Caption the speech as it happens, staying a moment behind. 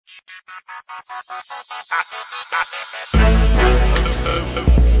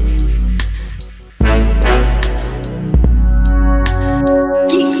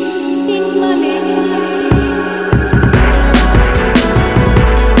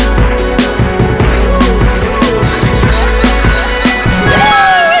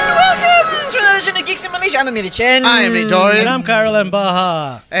I'm Amelia Chen. I'm Nick Doyle. And I'm Kyril M.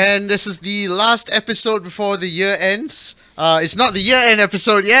 Baha. And this is the last episode before the year ends. It's not the year-end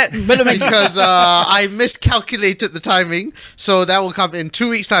episode yet because I miscalculated the timing. So that will come in 2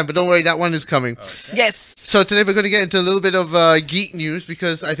 weeks' time. But don't worry, that one is coming. Okay. Yes. So today we're going to get into a little bit of geek news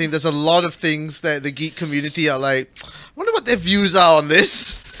because I think there's a lot of things that the geek community are like, I wonder what their views are on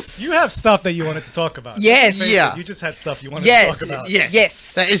this. You have stuff that you wanted to talk about. Yes. Yeah. You just had stuff you wanted to talk about.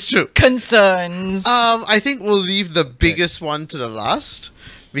 Yes. That is true. Concerns. I think we'll leave the biggest one to the last.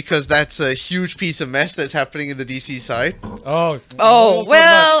 Because that's a huge piece of mess that's happening in the DC side. Well,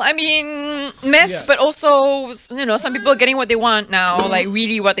 I mean, mess, Yeah. but also, you know, some people are getting what they want now, like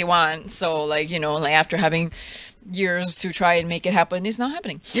really what they want. So, like, you know, like after having years to try and make it happen, it's not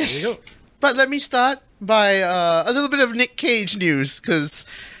happening. Yes. There you go. But let me start by a little bit of Nick Cage news, because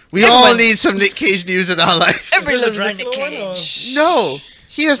we all need some Nick Cage news in our life. Every Is this little a bit Nick Dracula one, or- Cage. No.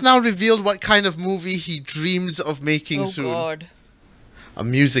 He has now revealed what kind of movie he dreams of making Oh, soon. God. A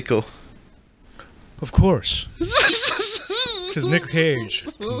musical. Of course. Because Nick Cage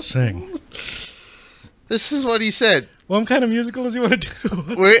can sing. This is what he said. What kind of musical does he want to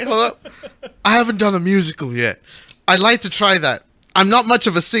do? Wait, hold up. I haven't done a musical yet. I'd like to try that. I'm not much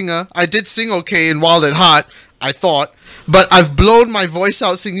of a singer. I did sing okay in Wild at Heart, I thought. But I've blown my voice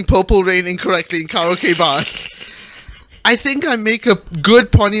out singing Purple Rain incorrectly in karaoke bars. I think I make a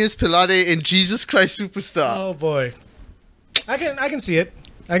good Pontius Pilate in Jesus Christ Superstar. Oh boy. I can see it.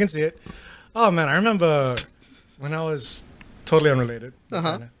 I can see it. Oh man, I remember when I was totally unrelated.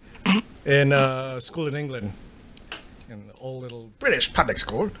 In school in England. In an old little British public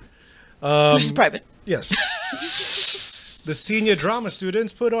school. Which is private. Yes. The senior drama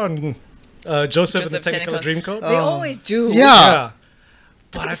students put on Joseph and the Technicolor Dreamcoat. They always do. Yeah.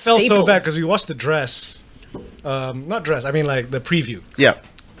 But It's I felt stable. so bad because we watched the dress. Not dress, I mean like the preview. Yeah.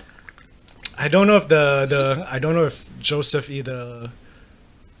 I don't know if I don't know if Joseph either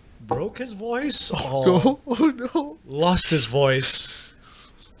broke his voice or Oh no. lost his voice.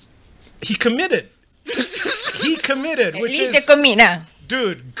 He committed. He committed, At which least is, they commit, nah.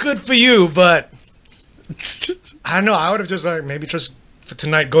 dude, good for you, but I don't know. I would have just like maybe just for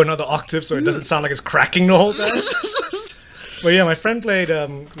tonight go another octave so it doesn't sound like it's cracking the whole time. But yeah, my friend played.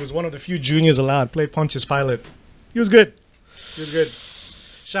 Was one of the few juniors allowed. Played Pontius Pilate. He was good. He was good.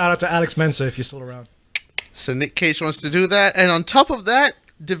 Shout out to Alex Mensa if you're still around. So Nick Cage wants to do that. And on top of that,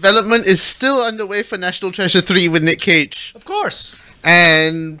 development is still underway for National Treasure 3 with Nick Cage. Of course.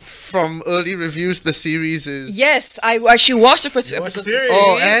 And from early reviews, the series is... Yes, I actually watched the first two watched the episodes of the series?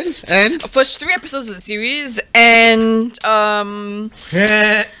 Oh, series. and? First 3 episodes of the series, and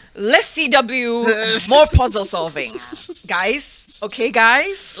less CW, more puzzle solving, guys. Okay,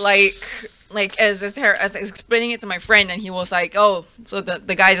 guys. Like as I was explaining it to my friend, and he was like, "Oh, so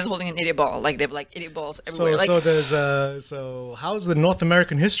the guy is holding an idiot ball. Like they have like idiot balls everywhere. So there's so how's the North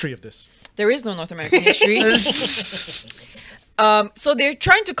American history of this? There is no North American history." So they're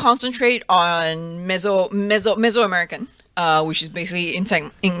trying to concentrate on Mesoamerican, which is basically in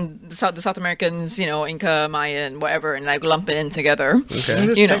the South Americans, you know, Inca, Mayan, whatever, and like lump it in together. Okay. Isn't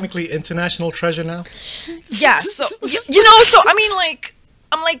this You know. technically international treasure now? Yeah. So you know, so I mean, like,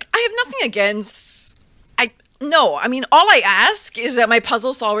 I'm like, I have nothing against. I mean, all I ask is that my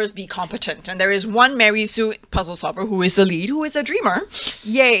puzzle solvers be competent, and there is one Mary Sue puzzle solver who is the lead, who is a dreamer.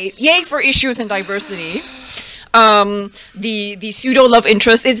 Yay for issues and diversity. The pseudo love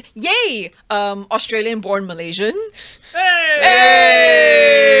interest is yay, Australian born Malaysian. Hey!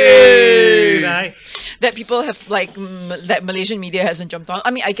 That people have like that Malaysian media hasn't jumped on. I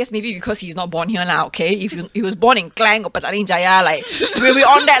mean, I guess maybe because he's not born here now. Okay, if he was born in Klang or Petaling Jaya, like we'll be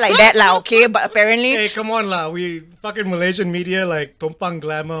on that like that lah. Okay, but apparently, Hey, come on lah. We fucking Malaysian media like tumpang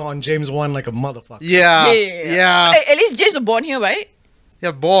glamour on James Wan like a motherfucker. Yeah. At least James was born here, right?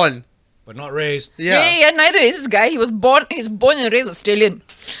 Yeah, born. But not raised. Yeah. Neither is this guy. He's born and raised Australian.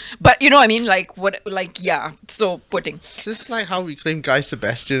 But you know what I mean? Like what? Like yeah. So pudding. Is this like how we claim Guy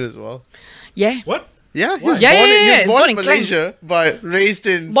Sebastian as well? Yeah. What? Yeah, he Why? was Yeah, born, yeah, in, yeah, he he's was born born in in Klang. Malaysia, but raised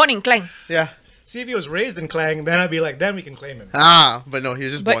in... Born in Klang. Yeah. See, if he was raised in Klang, then I'd be like, then we can claim him. But no, he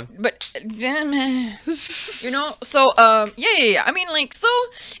was just But born. you know, so yeah. I mean, like, so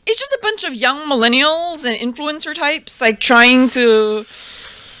it's just a bunch of young millennials and influencer types like trying to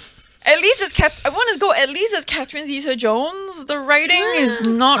At least as I want to go. At least as Catherine Zeta-Jones, the writing is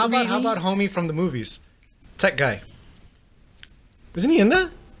not How about really. how about homie from the movies, tech guy? Isn't he in there?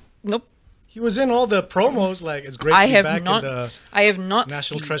 Nope. He was in all the promos. Like it's great I to be have back not. in the I have not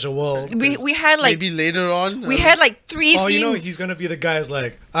National seen. Treasure world. We had like Maybe later on. we had like 3 Oh, scenes. you know he's gonna be the guy who's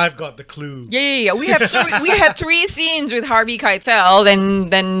like, I've got the clue. Yeah. We have we had 3 scenes with Harvey Keitel.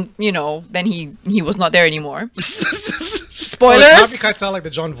 Then he was not there anymore. Oh, Spoilers. is Harvey Keitel like the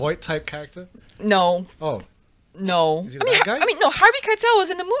John Voight type character? No. Oh, No. Is he the bad guy? I mean, no. Harvey Keitel was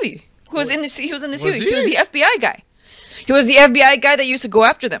in the movie. He was in the series. he? He was the FBI guy. He was the FBI guy that used to go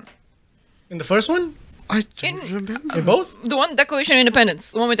after them. in the first one, I don't In- remember. in both. The one Declaration of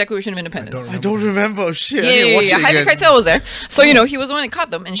Independence. The one with Declaration of Independence. I don't remember. Oh, shit. I Yeah, need to yeah, watch yeah. it Harvey again. Keitel was there. So, he was the one that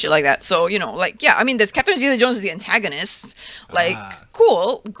caught them and shit like that. So, like, yeah, I mean, there's Catherine Zeta-Jones is the antagonist. Like,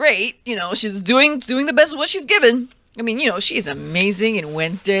 cool, great. She's doing the best of what she's given. I mean, she's amazing in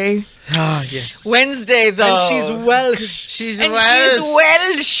Wednesday. Ah, yes. Wednesday, though. And she's Welsh, She's And Welsh. she's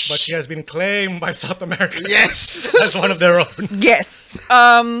Welsh. but she has been claimed by South America Yes. as one of their own. Yes.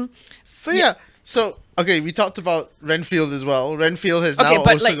 But yeah, so okay, we talked about Renfield as well. Renfield has Okay, now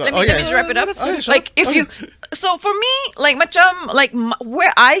but also like, got. let me just wrap it up. finish Like, up. if you, so for me, like,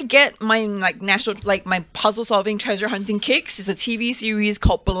 where I get my like national, like my puzzle solving treasure hunting kicks is a TV series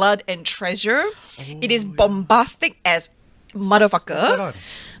called Blood and Treasure. It is bombastic as motherfucker. What's that on?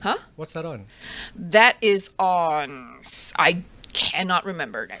 Huh? What's that on? That is on. I cannot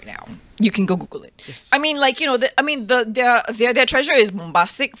remember right now. You can go Google it. I mean, like their treasure is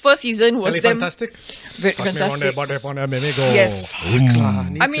bombastic. First season was Really them. fantastic. Very fantastic. Yes. Yes. I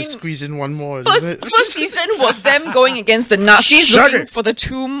need I to mean, squeeze in one more. First season was them going against the Nazis Shut looking it. for the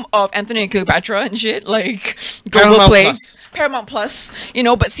tomb of Anthony and Cleopatra and shit, like global Paramount play. Plus. Paramount Plus,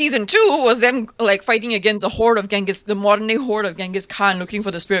 but season 2 was them like fighting against the modern day horde of Genghis Khan, looking for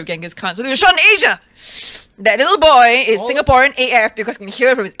the spirit of Genghis Khan. So they were shot in Asia. That little boy is Singaporean AF because I can hear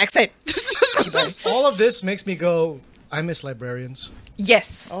it from his accent. All of this makes me go, I miss librarians.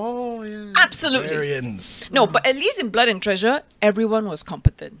 Yes, Oh yeah. absolutely. Librarians. No, but at least in Blood and Treasure, everyone was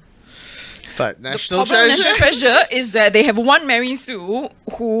competent. But National Problem with Treasure. National Treasure is that they have one Mary Sue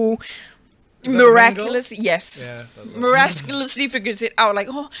who Is that the main miraculously, yes, Yeah, that's it. miraculously figures it out. Like,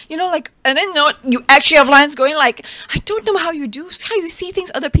 and then you actually have lines going like, I don't know how you see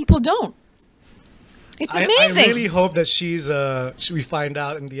things other people don't. It's amazing. I really hope that we find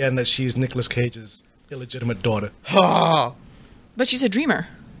out in the end that she's Nicolas Cage's illegitimate daughter. Ah, But she's a dreamer.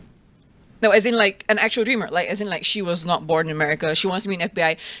 No, as in like an actual dreamer. Like as in like she was not born in America. She wants to be an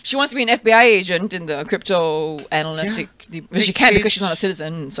FBI. She wants to be an FBI agent in the crypto analytic. But she can't because she's not a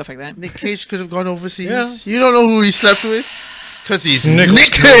citizen and stuff like that. Nick Cage could have gone overseas. Yeah. You don't know who he slept with? Because he's Nicolas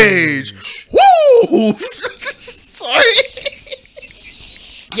Nick Cage. Woo! Sorry.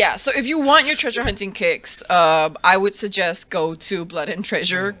 Yeah. So if you want your treasure hunting kicks, I would suggest go to Blood and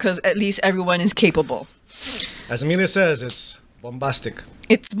Treasure because at least everyone is capable. As Amelia says, it's bombastic.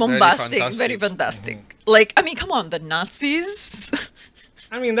 It's bombastic, fantastic. very fantastic. Like I mean, come on, the Nazis.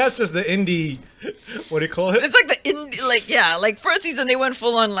 I mean, that's just the indie. What do you call it? It's like like first season they went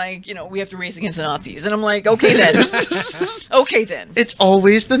full on like we have to race against the Nazis, and I'm like, okay then, okay then. It's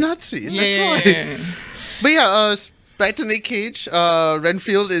always the Nazis. That's why. Yeah. But yeah, back to Nick Cage.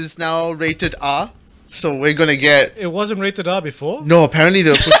 Renfield is now rated R. So we're going to get... It wasn't rated R before. No, apparently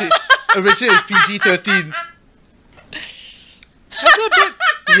they'll push it... Originally it's PG-13. Has there been?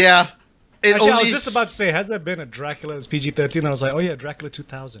 Yeah. It Actually, I only... was just about to say, has there been a Dracula that's PG-13? I was like, oh yeah, Dracula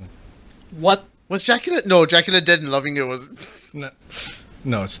 2000. What? Was Dracula... No, Dracula Dead and Loving It was...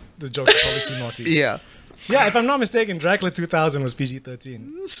 No, it's, the joke's probably too naughty. Yeah. Yeah, if I'm not mistaken, Dracula 2000 was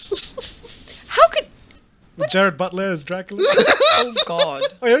PG-13. How could? With Jared Butler as Dracula. Oh God.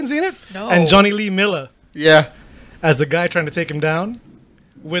 Oh, you haven't seen it? No. And Johnny Lee Miller Yeah. as the guy trying to take him down,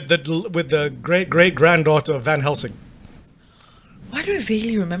 with the great granddaughter of Van Helsing. Why do I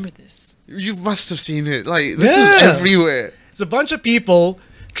vaguely remember this? You must have seen it. Like, this Yeah. is everywhere. It's a bunch of people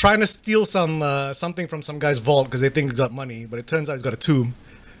trying to steal something from some guy's vault because they think he's got money, but it turns out he's got a tomb.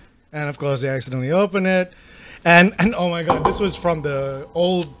 And of course, they accidentally open it. And oh my god, this was from the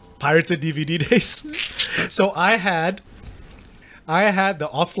old pirated DVD days. So I had the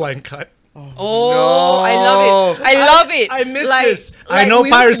offline cut. Oh, No. I love it. I love it. I miss like, this. I Like know we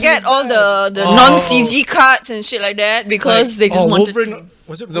used piracy to get is all bad. the non-CG cuts and shit like that because they just wanted. Wolverine,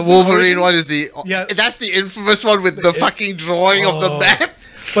 was it The Wolverine Origins? one is the... Yeah. That's the infamous one with the fucking drawing of the Oh. map.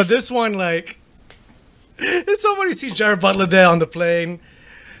 But this one, like, it's so funny to see Jared Butler there on the plane.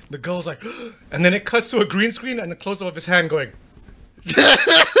 The girl's like, and then it cuts to a green screen and a close up of his hand going.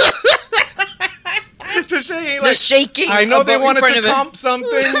 Just shaking. The shaking I know they above- in wanted front to of it. comp something,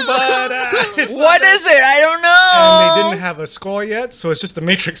 but it's What is it? I don't know. and they didn't have a score yet, so it's just the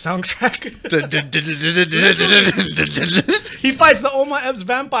Matrix soundtrack. He fights the Omar Epps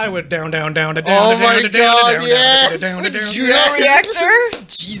vampire with down, down, down, down, Oh down, my down, God, down, yes. down, down, down, Juno Yeah. reactor?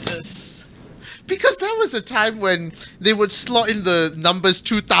 Jesus. Because that was a time when they would slot in the numbers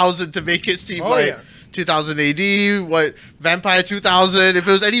 2000 to make it seem Oh, like yeah. 2000 AD, what, Vampire 2000. If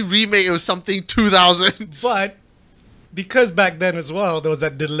it was any remake, it was something 2000. But because back then as well, there was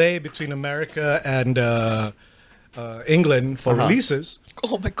that delay between America and England for releases.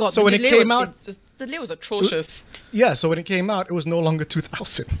 Oh my god. So the when it delay came was- out- the delay was atrocious. Yeah, so when it came out, it was no longer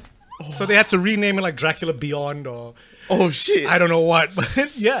 2000. So they had to rename it like Dracula Beyond or Oh, shit. I don't know what.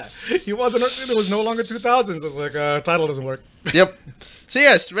 But yeah, it was no longer 2000. So it's like title doesn't work. Yep. So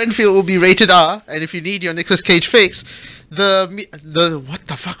yes, Renfield will be rated R, and if you need your Nicolas Cage fix, the what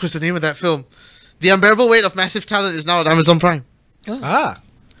the fuck was the name of that film? The Unbearable Weight of Massive Talent is now on Amazon Prime, Ah.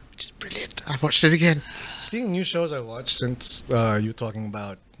 which is brilliant. I watched it again. Speaking of new shows I watched since you were talking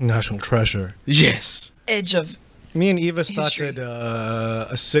about National Treasure. Yes. Edge of Me and Eva History. started a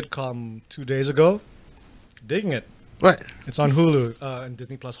sitcom 2 days ago. Digging it. What? It's on Hulu and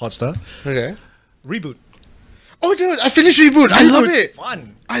Disney Plus Hotstar. Okay. Reboot. Oh, dude, I finished Reboot. I love Reboot's it.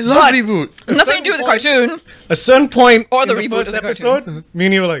 Fun. I love But Reboot. nothing to do with the cartoon. A certain point Or the in reboot first of the episode, me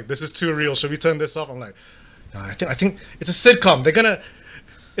and you were like, "This is too real. Should we turn this off?" I'm like, "No, I think it's a sitcom.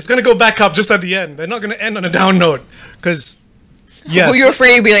 It's gonna go back up just at the end. They're not gonna end on a down note because yes, Were you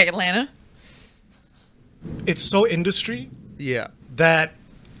afraid it'd be like Atlanta? it's so industry Yeah. that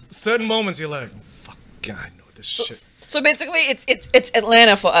certain moments you're like, fuck, yeah, I know this shit." So basically, it's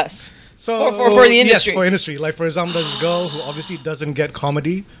Atlanta for us. So for the industry. Yes, for industry. Like for example, there's this girl who obviously doesn't get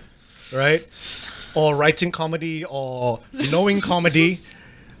comedy, right? Or writing comedy or knowing comedy.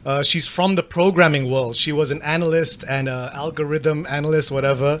 She's from the programming world. She was an analyst and an algorithm analyst,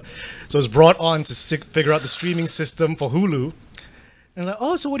 whatever. So was brought on to figure out the streaming system for Hulu. And like,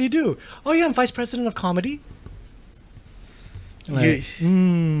 oh, so what do you do? Oh yeah, I'm vice president of comedy. Like,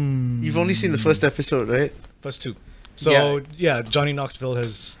 You've only seen the first episode, right? first two. So yeah, Johnny Knoxville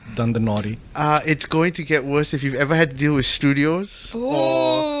has done the naughty. It's going to get worse if you've ever had to deal with studios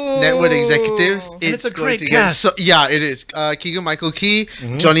or Ooh. network executives. it's a going great to cast. get yeah, it is. Keegan Michael Key,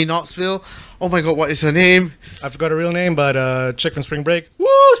 Johnny Knoxville. Oh my god, what is her name? I forgot her real name, but chick from Spring Break. Woo,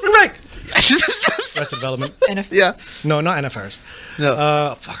 Spring Break! Arrested Development. And if Yeah. No, not Anna Faris.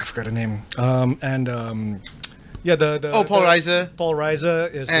 No. Fuck, I forgot her name. Yeah, the Paul Reiser. Paul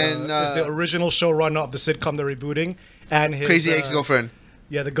Reiser is And, is the original showrunner of the sitcom they're rebooting, and his Crazy Ex-Girlfriend.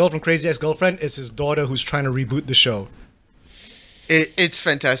 Yeah, the girl from Crazy Ex-Girlfriend is his daughter who's trying to reboot the show. It's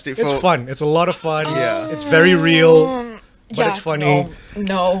fantastic. It's fun. It's a lot of fun. Yeah. It's very real, but it's funny.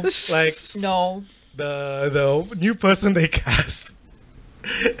 No. Like No. the new person they cast,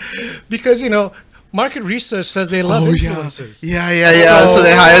 because market research says they love influencers. Yeah. So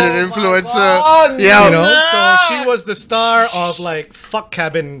they hired an influencer. God, Yeah. So she was the star of like Fuck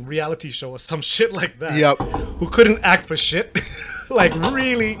Cabin reality show or some shit like that. Yep. Who couldn't act for shit. Like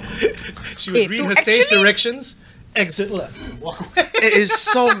really, she would Hey, read to her stage actually- directions, exit left, and walk away. It is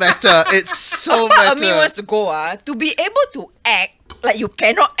so meta. It's so Ami meta. wants to go, to be able to act like you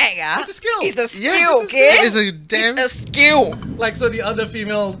cannot act, It's a skill. It's a skill, Yeah, it's a okay? skill. It's a damn- It's a skill. Like so, the other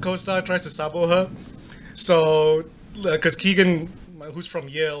female co-star tries to sabo her. So, because Keegan, who's from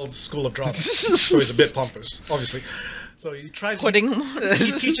Yale School of Drama, so he's a bit pompous, obviously. So he tries. Putting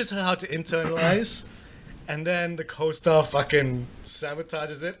He teaches her how to internalize, and then the co-star fucking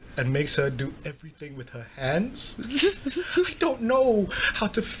sabotages it and makes her do everything with her hands. I don't know how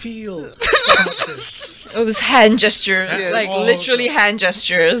to feel about this. oh, this hand gestures, Yeah. like Oh, literally hand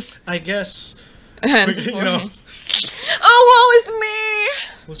gestures. I guess And oh, woe is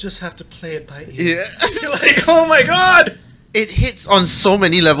me. we'll just have to play it by ear. Yeah. You're like, oh my god. It hits on so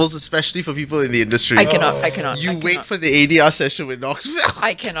many levels, especially for people in the industry. I cannot. You I wait cannot. for the ADR session with Knoxville.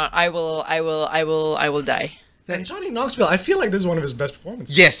 I cannot. I will die. And Johnny Knoxville, I feel like this is one of his best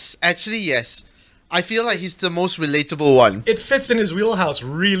performances. Yes, actually, yes. I feel like he's the most relatable one. It fits in his wheelhouse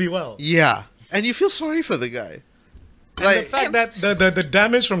really well. Yeah. And you feel sorry for the guy. And the Like, fact that the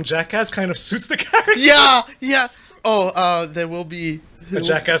damage from Jackass kind of suits the character. yeah. Oh, there will be A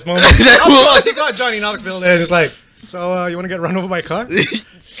Jackass moment. That Of will- course, you got Johnny Knoxville there. And it's like, so you want to get run over by a car?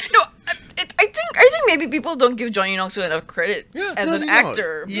 No, I think maybe people don't give Johnny Knoxville enough credit Yeah. as No, an they don't.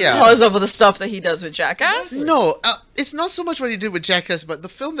 actor Yeah. because of the stuff that he does with Jackass. No, it's not so much what he did with Jackass, but the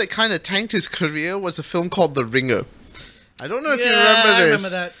film that kind of tanked his career was a film called The Ringer. I don't know if you remember I this. remember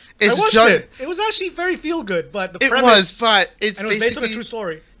that. It's I watched John- it. It was actually very feel good, but the It premise was, but it's and it was based on a basically true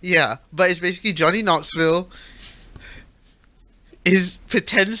story. yeah, but it's basically Johnny Knoxville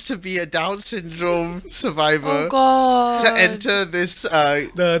pretends to be a Down syndrome survivor Oh God. to enter this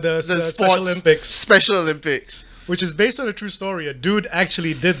The sports Special Olympics, Special Olympics. which is based on a true story. A dude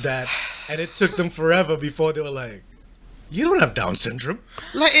actually did that, and it took them forever before they were like, "You don't have Down syndrome."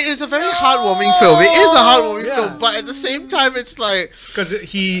 Like, it is a very heartwarming film. It is a heartwarming Yeah. film, but at the same time, it's like, Because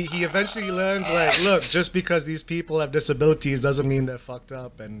he eventually learns, like, look, just because these people have disabilities doesn't mean they're fucked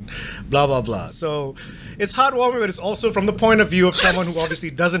up and blah, blah, blah. So it's heartwarming, but it's also from the point of view of someone who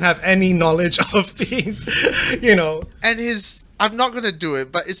obviously doesn't have any knowledge of being, you know. and I'm not gonna do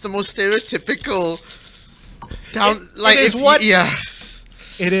it, but it's the most stereotypical yeah.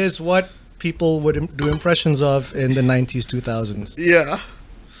 It is what people would do impressions of in the 90s, 2000s. Yeah.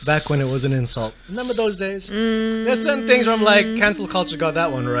 Back when it was an insult. Remember those days? There's certain things where I'm like, cancel culture got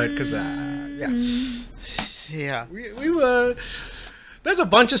that one right. Because, yeah. Yeah. We were... There's a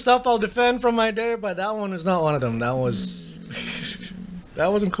bunch of stuff I'll defend from my day, but that one is not one of them. That was...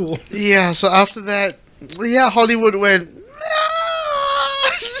 that wasn't cool. Yeah, so after that, yeah, Hollywood went.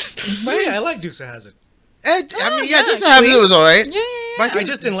 But hey, I like Dukes of Hazzard. And, I mean, yeah, yeah, just have it was alright. Yeah, yeah, But I I think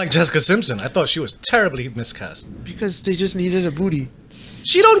just didn't like Jessica Simpson. I thought she was terribly miscast. because they just needed a booty.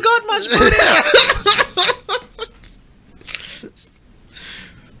 She don't got much booty.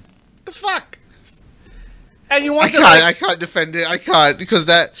 The fuck? And you want to I like... can't defend it. I can't because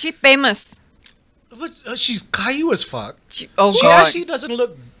that. She famous. But, she's Caillou as fuck. Oh She God. actually doesn't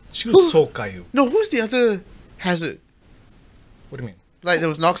look... She was so Caillou. No, who's the other Hazard? What do you mean? Like there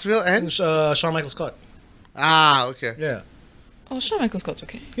was Knoxville and Shawn Michael Scott. okay. Yeah. Oh, Shawn Michael Scott's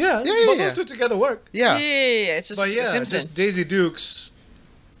okay. Yeah, yeah, but yeah. those two together work. Yeah. Yeah. It's just But Jessica yeah, Simpson. just Daisy Dukes.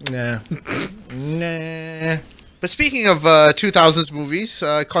 Nah. Nah. But speaking of 2000s movies,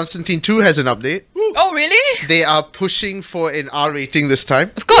 Constantine 2 has an update. Oh, really? They are pushing for an R rating this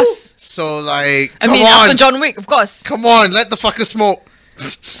time. Of course. So like, I come mean, on, after John Wick, of course. come on, let the fucker smoke.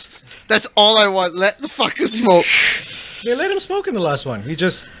 That's all I want. Let the fucker smoke. They let him smoke in the last one. He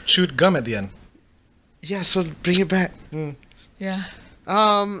just chewed gum at the end. Yeah, so bring it back. Yeah.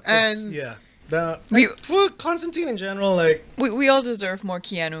 And Yeah. We- For Constantine in general, like, We all deserve more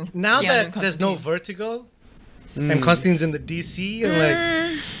Keanu. now Keanu that and there's no Constantine. vertigo, and Constantine's in the DC, and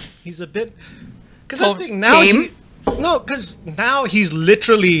like, he's a bit... Because that's the thing, now Tame? No, because now he's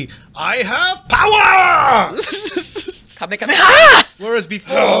literally, I have power! Kamehameha! Whereas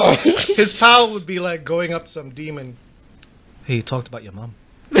before, his power would be like going up to some demon. Hey, you talked about your mom.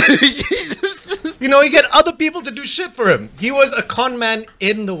 You know, he get other people to do shit for him. He was a con man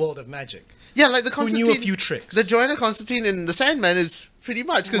in the world of magic. yeah, like the Who Constantine. knew a few tricks. The Joanna Constantine in The Sandman is pretty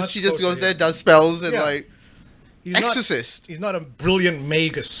much because Much she just closer, goes there, yeah. does spells, and Yeah. like He's Exorcist. He's not a brilliant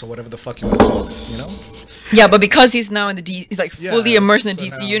magus or whatever the fuck you want to call it, you know? Yeah, but because he's now in the he's like Yeah, fully immersed in the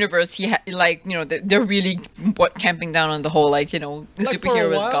so DC now- universe, like, you know, they're really camping down on the whole, like, you know, the Like, for a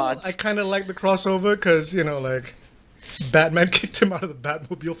superhero as while, gods. I kind of like the crossover because, you know, like, Batman kicked him out of the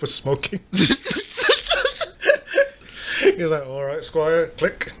Batmobile for smoking. He was like, alright, Squire,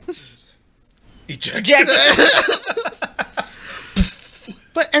 click. Eject. Jack,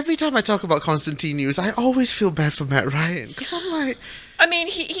 But every time I talk about Constantine news, I always feel bad for Matt Ryan because I'm like, I mean,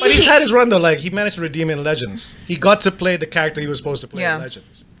 But he's had his run though. Like he managed to redeem in Legends. He got to play the character he was supposed to play Yeah. in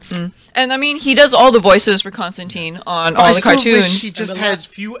Legends. and I mean, he does all the voices for Constantine on all I the still wish cartoons. he And just the had last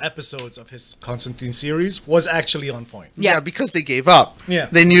few episodes of his Constantine series was actually on point. yeah. Yeah. because they gave up. Yeah.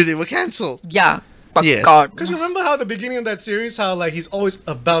 They knew they were cancelled. Yeah, but Yes. God. Because you remember how the beginning of that series, how like he's always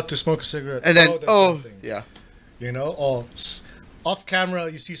about to smoke a cigarette, And then there's something, yeah. you know, or off camera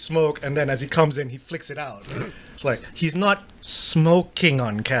you see smoke, and then as he comes in, he flicks it out. It's like he's not smoking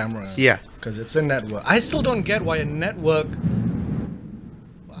on camera. Yeah. because it's a network. I still don't get why a network,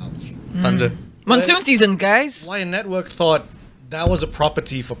 Thunder. Monsoon season, guys. why a network thought that was a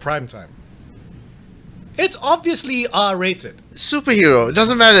property for primetime. It's obviously R-rated. Superhero. It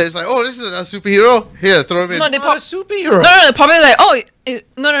doesn't matter. It's like, oh, this is a superhero. Here, throw him in. No, they Not a superhero. No, they're probably like, oh,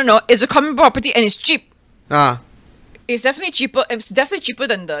 no, it's a common property and it's cheap. Ah. It's definitely cheaper. It's definitely cheaper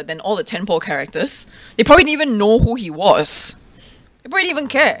than all the tentpole characters. They probably didn't even know who he was. They probably didn't even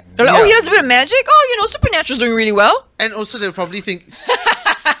care. They're like, oh, Yeah. he has a bit of magic. Oh, you know, Supernatural's doing really well. And also, they'll probably think.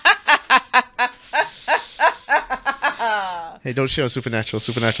 Hey, don't shit on Supernatural.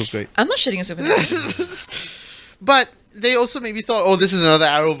 Supernatural's great. I'm not shitting on Supernatural. But they also maybe thought, oh, this is another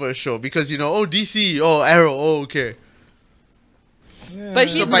Arrowverse show because, you know, oh, DC, oh, Arrow, oh, okay. But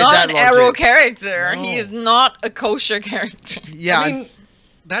he's by not that an logic- Arrow character. No. He is not a kosher character. Yeah. I mean,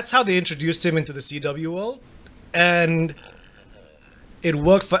 that's how they introduced him into the CW world, and it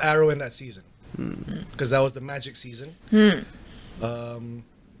worked for Arrow in that season because that was the Magic season.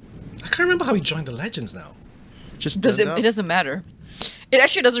 I can't remember how he joined the Legends now. Just Does it? turned up. It doesn't matter. It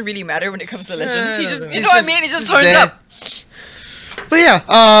actually doesn't really matter when it comes to legends. He it just, doesn't. you know It's what I just- mean? He just it's turns there. up. But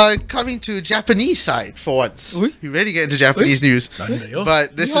yeah, coming to Japanese side for once. Oui. We ready to get into Japanese news. Nihongo.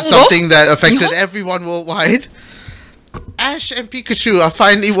 But this is Nihongo? something that affected Nihongo? everyone worldwide. Ash and Pikachu are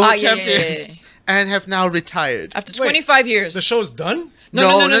finally world Yeah, yeah, yeah, champions yeah. and have now retired. After Wait, 25 years. The show's done?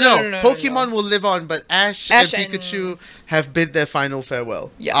 No. no. Pokemon will live on, but Ash and Ash and- Pikachu have bid their final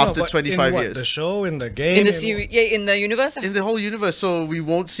farewell Yeah. No, after but 25 in what, years. The show, in the game? in the in series, yeah, in the universe. In the whole universe, so we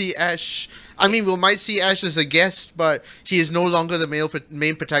won't see Ash. I mean, we might see Ash as a guest, but he is no longer the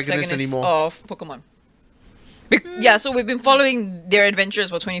main protagonist anymore. of Pokemon. Yeah, so we've been following their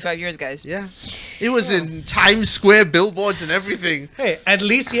adventures for 25 years, guys. Yeah, it was in Times Square billboards and everything. Hey, at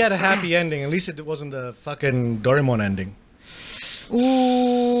least he had a happy ending. At least it wasn't the fucking Doraemon ending.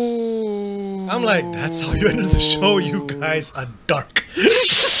 Ooh. I'm like, that's how you ended the show. You guys are dark.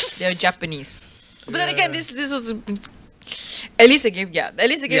 They're Japanese. But then again, this was at least they gave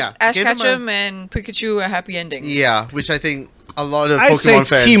Ash gave them Ketchum and Pikachu a happy ending. Yeah, which I think a lot of I say Pokemon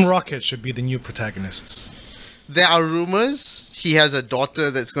fans. Team Rocket should be the new protagonists. There are rumors he has a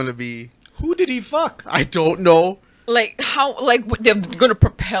daughter that's going to be. Who did he fuck? I don't know. Like how they're going to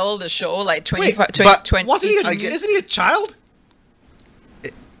propel the show like 25 Wait, 20, but 20 Wasn't he? I get- Isn't he a child?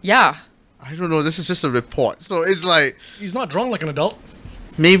 Yeah. I don't know. This is just a report, so it's like He's not drawn like an adult.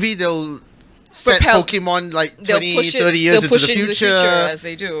 maybe they'll set Propel- Pokemon like They'll 20, push it 30 years they'll into push the it future, as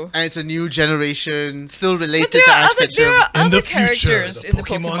they do. and it's a new generation, still related But there to are Ash other, Ketchum. there are In other the future, characters the in the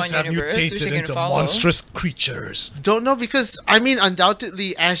Pokemons Pokemon have universe which mutated we can into follow. monstrous creatures. Don't know because I mean,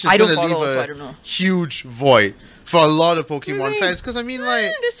 undoubtedly, Ash is I don't going to leave follow, so I a don't know. huge void for a lot of Pokemon Really? fans. Because I mean,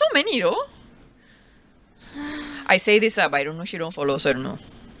 like, There's so many though. I say this but I don't know. She don't follow, so I don't know.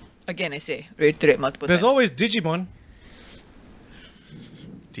 Again, I say reiterate multiple There's times. always Digimon.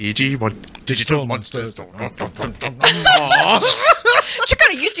 Digimon, digital monsters. Check out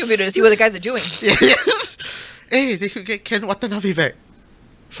a YouTube video to see what the guys are doing. Hey, they could get Ken Watanabe back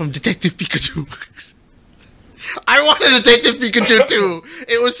from Detective Pikachu. I wanted Detective Pikachu too.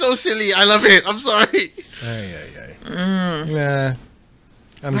 It was so silly. I love it. I'm sorry. Nah.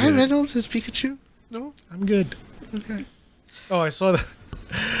 I'm Ryan good. Reynolds as Pikachu? No? I'm good. Okay. Oh, I saw that.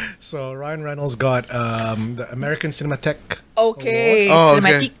 So Ryan Reynolds got the American Cinematheque Okay, Oh, okay.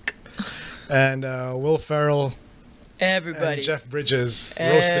 cinematic. and Will Ferrell Everybody. and Jeff Bridges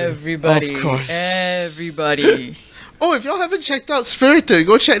roasted him. Everybody. Of course. Everybody. Oh, if y'all haven't checked out Spirited,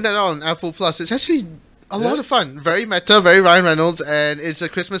 go check that out on Apple Plus. It's actually a lot of fun. Very meta, very Ryan Reynolds, and it's a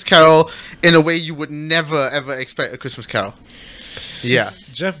Christmas Carol in a way you would never ever expect a Christmas Carol. Yeah.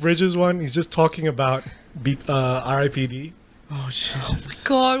 Jeff Bridges one, he's just talking about R.I.P.D. Oh, jeez.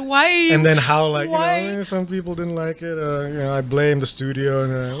 God, why? and then how like Why? some people didn't like it. I blame the studio.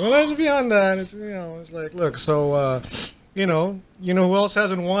 And well, that's beyond that. It's it's like look, so you know who else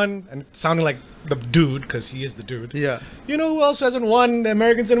hasn't won? And it sounded like the dude because he is the dude. Yeah. You know who else hasn't won the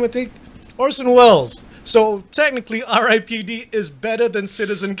American Cinematheque? Orson Welles. So technically, R.I.P.D. is better than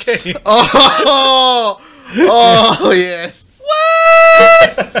Citizen Kane. Oh, yes.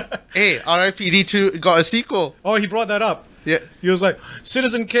 What? Hey, R.I.P.D. 2 got a sequel. Oh, he brought that up. Yeah. He was like,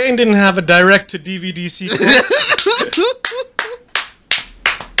 Citizen Kane didn't have a direct-to-DVD sequel.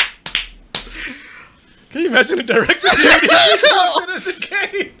 Can you imagine a direct-to-DVD sequel of Citizen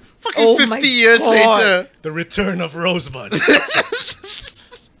Kane? Fucking Oh 50 my years God. later. The Return of Rosebud.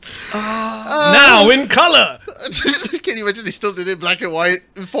 Now in color. Can you imagine they still did it black and white,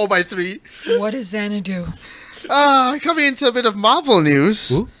 4x3? What does Xanadu do? Coming into a bit of Marvel news.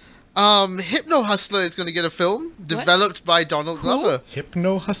 Who? Hypno Hustler is going to get a film developed by Donald Glover.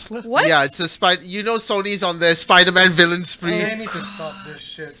 Hypno Hustler? What? Yeah, it's a Sony's on their Spider-Man villain spree. need to stop this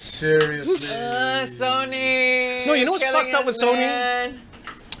shit, seriously. Sony. No, you know what's Killing fucked up with us, Sony? man.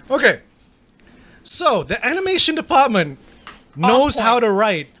 Okay. So, the animation department knows point. how to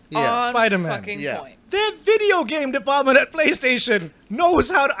write Yeah. On Spider-Man. fucking Yeah. point. Their video game department at PlayStation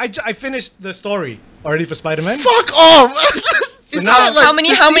knows how to... I finished the story already for Spider-Man. Fuck off! Isn't now- that like How many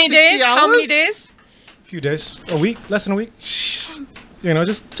 50, days? 60 How many hours? days? A few days. A week. Less than a week.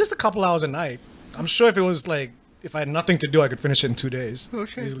 Just a couple hours a night. I'm sure if it was like... If I had nothing to do, I could finish it in 2 days.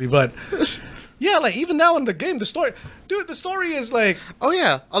 Okay. Easily. But... Yeah, like even now in the game, the story... Dude, the story is like... Oh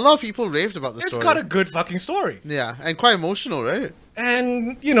yeah, a lot of people raved about the It's story. got a good fucking story. Yeah, and quite emotional, right?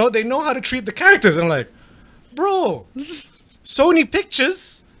 And, they know how to treat the characters. I'm like, bro, Sony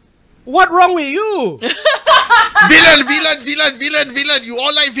Pictures? What wrong with you? Villain! You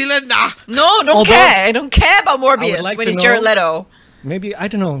all like villain? Nah. No, don't Although- care. I don't care about Morbius like when to it's Jared know- Leto. maybe I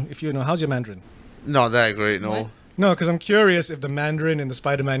don't know if you know. How's your Mandarin? Not that great, no. What? No, because I'm curious if the Mandarin in the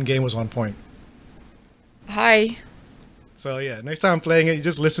Spider-Man game was on point. Hi. So yeah, next time I'm playing it, you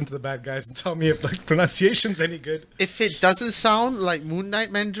just listen to the bad guys and tell me if like pronunciation's any good. If it doesn't sound like Moon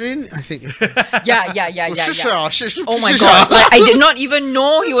Knight Mandarin, I think. Yeah. Oh my god! Like I did not even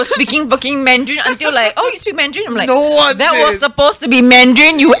know he was speaking fucking Mandarin until like, oh, you speak Mandarin? I'm like, No one that did. was supposed to be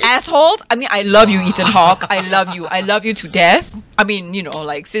Mandarin, you assholes. I mean, I love you, Ethan Hawke. I love you. I love you to death. I mean, you know,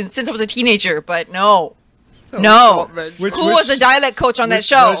 like since I was a teenager, but no. No. Which- Who was the dialect coach on that which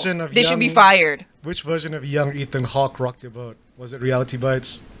show? version of They should be young- fired. Which version of young Ethan Hawke rocked your boat? Was it Reality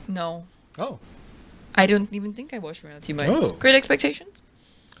Bites? No. Oh. I don't even think I watched Reality Bites. Oh. Great Expectations?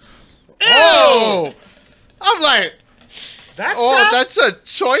 Oh! I'm like, That's that's a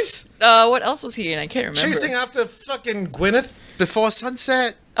choice? What else was he in? I can't remember. chasing after fucking Gwyneth. Before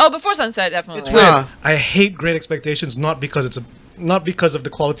Sunset? Oh, Before Sunset, definitely. It's weird. Yeah. I hate Great Expectations not because not because of the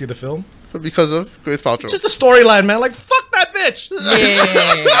quality of the film. But because of Gwyneth Paltrow. Just the storyline, man. Like fuck that bitch.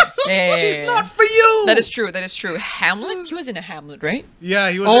 Yeah. She's not for you. That is true. That is true. Hamlet? He was in a Hamlet, right? Yeah,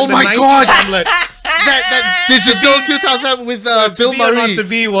 he was. Oh in the my 90s God. Hamlet. that digital 2000 with To Bill Be or Not Murray. to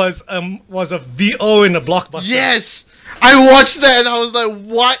Be was a VO in a blockbuster. Yes! I watched that and I was like,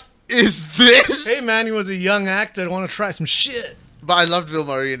 what is this? Hey man, he was a young actor. Want to try some shit. But I loved Bill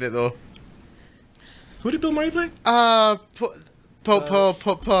Murray in it though. Who did Bill Murray play?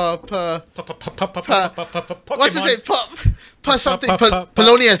 What's his name? Something.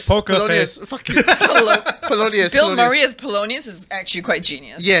 Polonius. Poker face. Fucking Polonius. Bill Polonius. Murray as Polonius is actually quite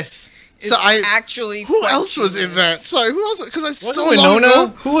genius. Yes. It's So actually Who quite else was in genius. that? Sorry, who else? Because I Was so it long Winona? ago.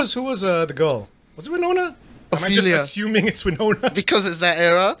 Who was the girl? Was it Winona? Am I just Ophelia. assuming it's Winona? Because it's that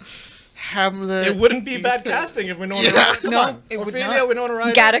era. Hamlet. It wouldn't be bad casting if Winona. Yeah. Ryder. Come No, on. it would Ophelia, not. Winona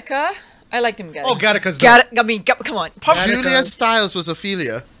Ryder. Gattaca? I liked him, Gattaca. Oh, Gattaca's dope. I mean, come on. Pop- Julia Stiles was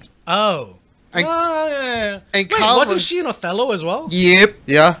Ophelia. Oh. And- Yeah. and Wait, Carl wasn't was- she in Othello as well? Yep.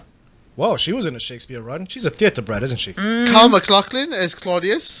 Yeah. Whoa, she was in a Shakespeare run. She's a theatre brat, isn't she? Carl McLaughlin as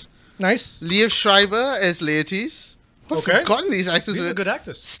Claudius. Nice. Liev Schreiber as Laertes. I've Okay. forgotten these actors. These are good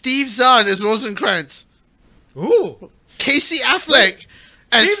actors. Steve Zahn as Rosencrantz. Ooh. Casey Affleck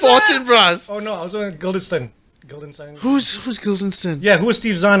as Steve Zahn? Fortinbras. Oh no, I was on Guildenstern. Who's Guildenstern? Yeah, who was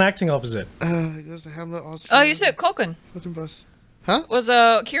Steve Zahn acting opposite? It was the Hamlet. Oh, you said Culkin. Fortinbras. Was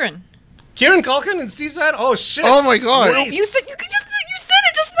Kieran. Kieran Culkin and Steve Zahn? Oh shit. Oh my god. Nice. You said you said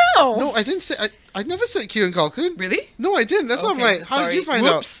it just now. No, I didn't say. I never said Kieran Culkin. Really? No, I didn't. That's what I'm Okay, like. How did you sorry.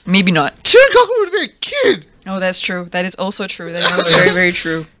 find Whoops. Maybe not. out? Kieran Culkin would be a kid. Oh, that's true. That is also true. That is very, very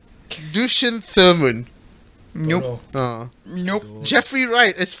true. Dushin Thurman. Nope. Nope. Jeffrey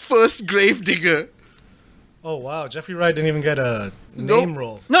Wright as first Gravedigger. Oh wow, Jeffrey Wright didn't even get a Nope. name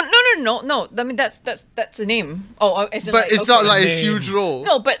role. No. I mean, that's the name. Oh, as in, But like, it's okay. not like a Name. huge role.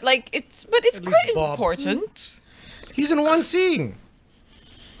 No, but like it's least quite Bob. important. He's in one scene.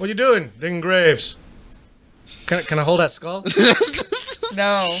 What you doing? Digging graves. Can I hold that skull?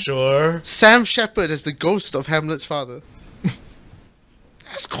 No. Sure. Sam Shepard as the ghost of Hamlet's father.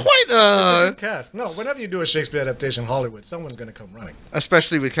 That's quite Good cast. No, whenever you do a Shakespeare adaptation in Hollywood, someone's gonna come running.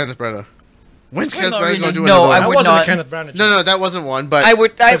 especially with Kenneth Branagh. When's Kenneth not Branagh really. gonna do No, another I one? That would wasn't not. a Kenneth Branagh. No, that wasn't one. But I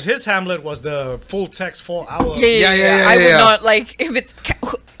would. Because his Hamlet was the full text 4 hour. Yeah, I would yeah. not like if it's.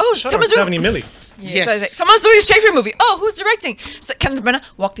 Oh, Shut up, someone's 70 doing. milli. Yes. So I was like, someone's doing a Shakespeare movie. Oh, who's directing? So Kenneth Branagh,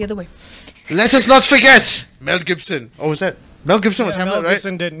 walk the other way. let us not forget Mel Gibson. Oh, was that Mel Gibson was Hamlet, Mel right?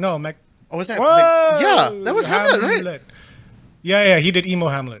 Gibson did no. Oh, was that? Whoa! Yeah, that was Hamlet, right? Yeah, he did emo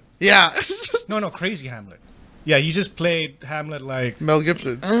Hamlet. Yeah, No, crazy Hamlet. Yeah, he just played Hamlet like Mel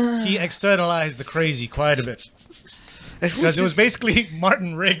Gibson. he externalized the crazy quite a bit. And who Because was, it was basically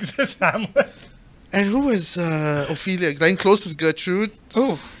Martin Riggs as Hamlet. Ophelia? Glenn Close as Gertrude.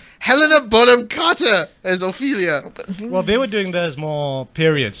 Oh. Helena Bonham Carter as Ophelia. Well, they were doing that as more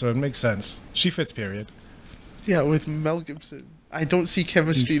period, so it makes sense. She fits period. Yeah, with Mel Gibson. I don't see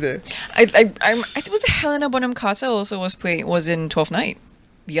chemistry there. I think was Helena Bonham Carter also was in 12th Night,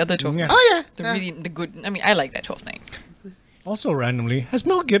 the other 12th Yeah. Night. Oh yeah. The good. I mean, I like that 12th Night. Also, randomly, has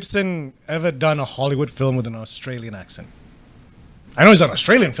Mel Gibson ever done a Hollywood film with an Australian accent? I know he's done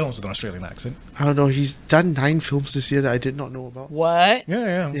Australian films with an Australian accent. I don't know. He's done 9 films this year that I did not know about. What?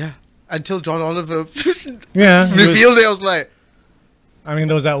 Yeah. Yeah. Until John Oliver Yeah. he was- revealed it, I was like, I mean,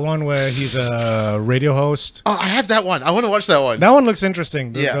 there was that one where he's a radio host. oh, I have that one. I want to watch that one. That one looks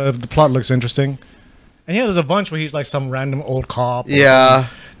interesting. Yeah. The plot looks interesting. And yeah, there's a bunch where he's like some random old cop. Or Yeah. some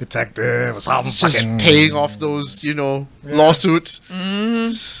detective or some It's just fucking... paying off those, lawsuits.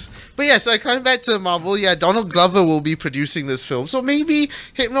 But yes, coming back to Marvel, yeah, Donald Glover will be producing this film. So maybe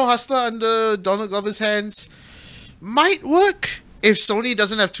Hypno Hustler under Donald Glover's hands might work. if Sony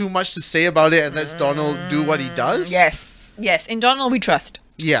doesn't have too much to say about it and lets Donald do what he does. Yes. Yes. In Donald, we trust.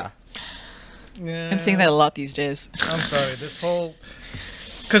 Yeah. Yeah. I'm saying that a lot these days. I'm sorry. This whole,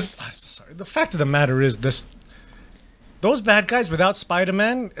 because I'm sorry. The fact of the matter is this: those bad guys without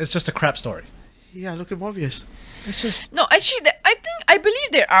Spider-Man is just a crap story. Yeah, look at Morbius. It's just No, actually, I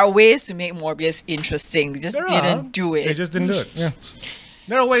believe there are ways to make Morbius interesting. They just didn't do it. They just didn't do it. Yeah.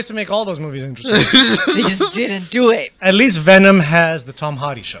 There are ways to make all those movies interesting. They just didn't do it. At least Venom has the Tom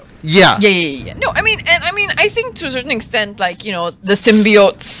Hardy show. Yeah. Yeah. No, I mean, I think to a certain extent, like, you know, the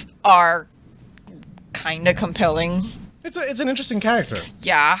symbiotes are kind of compelling. It's an interesting character.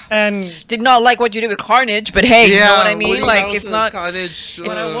 Yeah. And Did not like what you did with Carnage, but hey, you know what I mean? Woody Like, Harrelson it's as not. Carnage.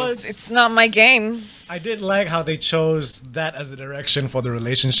 It's not my game. I did like how they chose that as the direction for the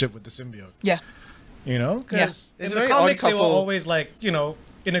relationship with the symbiote. Yeah. You know? Because It's in a the very odd comics, they were couple. always like, you know,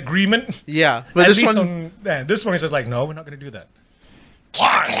 in agreement. Yeah, but At this least one. this one is just like, no, we're not going to do that.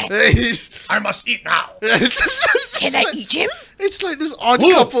 Why? I must eat now. Can I eat him? It's like this odd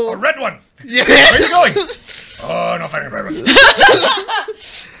Ooh, couple. a red one. Yeah. Where are you going? Oh, no fighting a red one.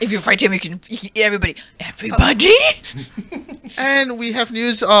 If you fight him, you can eat everybody. Everybody? And we have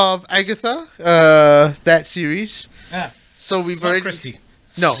news of Agatha, that series. Yeah. So we've Not already. Christie.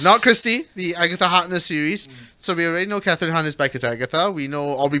 No, not Christie, the Agatha Harkness series. So we already know Catherine Hahn is back as Agatha. We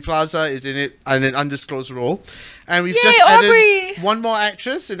know Aubrey Plaza is in it in an undisclosed role. And we've Yay, just Aubrey! added one more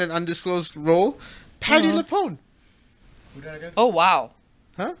actress in an undisclosed role. Patti LuPone. Who did I get? Oh, wow.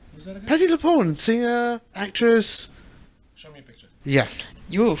 Huh? Who's that again? Patti LuPone, singer, actress. Show me a picture. Yeah.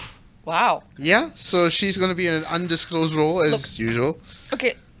 You. Wow. Yeah, so she's going to be in an undisclosed role as usual.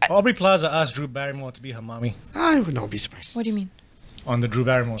 Okay. Aubrey Plaza asked Drew Barrymore to be her mommy I would not be surprised. What do you mean? on the Drew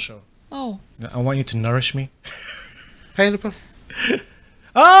Barrymore show. Oh. I want you to nourish me. Patti LuPone?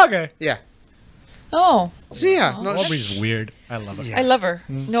 Oh, okay. Yeah. Oh. So yeah, no, Aubrey's weird. I love her. Yeah. I love her.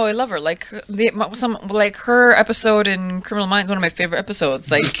 No, I love her. Like like her episode in Criminal Minds, one of my favorite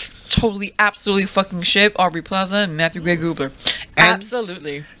episodes. Like totally, absolutely fucking ship. Aubrey Plaza and Matthew Gray Gubler.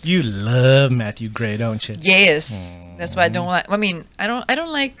 Absolutely. You love Matthew Gray, don't you? Yes. That's why I don't like. I mean, I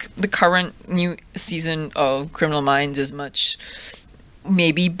don't like the current new season of Criminal Minds as much.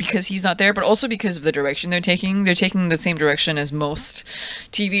 Maybe because he's not there, but also because of the direction they're taking. They're taking the same direction as most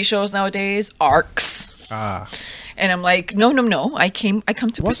TV shows nowadays, arcs. Ah. And I'm like, no. I come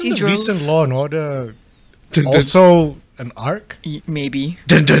to Wasn't procedurals. the recent Law and Order Dun, dun, also an arc? Maybe.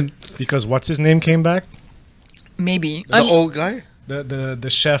 dun, dun. Because what's his name came back? Maybe. The old guy? The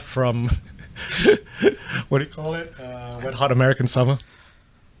chef from what do you call it? Wet Hot American Summer.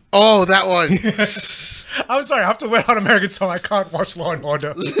 Oh, that one. I'm sorry, after Wet Hot American Summer, I can't watch Law and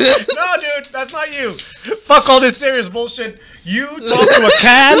Order. No, dude, that's not you. Fuck all this serious bullshit. You talk to a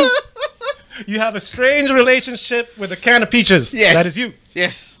can. You have a strange relationship with a can of peaches. Yes. That is you.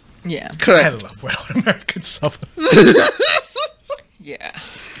 Yes. Yeah. I Correct. love Wet Hot American Summer. Yeah.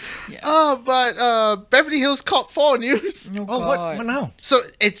 Oh, but Beverly Hills Cop 4 news. Oh, Oh, God. what now? So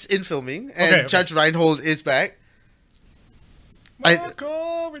it's in filming, and Okay. Judge Reinhold is back.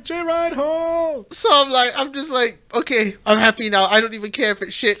 Marco with J. Reinhold. So I'm just like, okay, I'm happy now. I don't even care if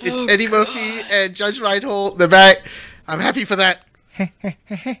it's shit. It's Eddie Murphy and Judge Reinhold. They're back. I'm happy for that.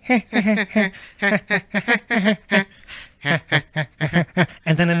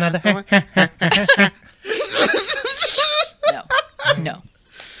 And then another. No.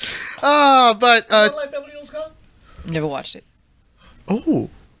 But like Beverly Hills Cop? Never watched it. oh,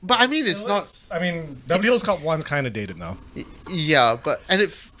 but I mean, it's not. I mean, Beverly Hills Cop 1's kind of dated now. Yeah, but and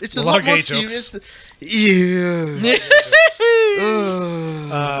it's a A lot lot of more gay serious. jokes. Yeah.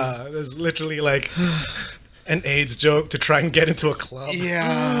 There's literally like an AIDS joke to try and get into a club.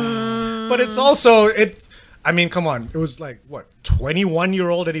 Yeah. But it's also I mean, come on. It was like what,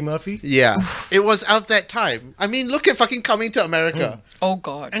 21-year-old Eddie Murphy? Yeah. It was out that time. I mean, look at fucking Coming to America. Oh,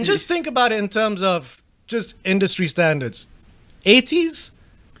 God. And just think about it in terms of just industry standards. 80s,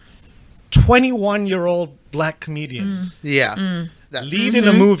 21-year-old black comedian Yeah. That's, lead in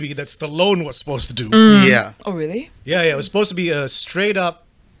a movie that Stallone was supposed to do. Yeah. Oh, really? Yeah, it was supposed to be a straight up,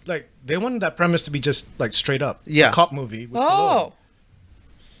 like they wanted that premise to be just like straight up, Yeah. a cop movie with Stallone. Oh.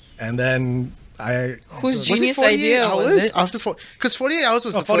 And then Whose Was genius it 48 idea hours was it? after because 48 hours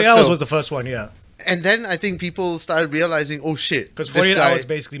was the 40 first Hours film. was the first one, yeah, And then I think people started realizing, oh shit, because this 48 guy. Hours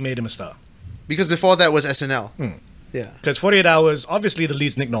basically made him a star. Because before that was SNL. Yeah. Because 48 Hours, obviously the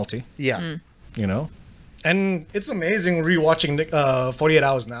lead's Nick Nolte, Yeah. you know, and it's amazing rewatching 48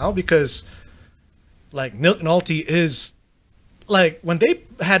 Hours now because like Nick Nolte is like when they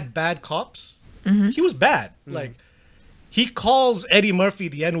had bad cops, he was bad. Like he calls Eddie Murphy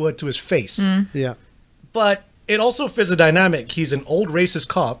the N-word to his face, Yeah. but it also fits the dynamic. He's an old racist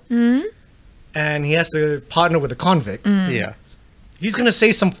cop, and he has to partner with a convict. Yeah. He's gonna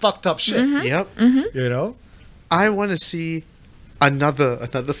say some fucked up shit. Yep. You know? I want to see another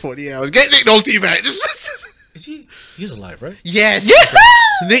 40 hours. Get Nick Nolte back. Is he? He's alive, right? Yes.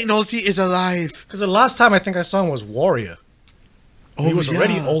 Nick Nolte is alive. Because the last time I think I saw him was Warrior. He was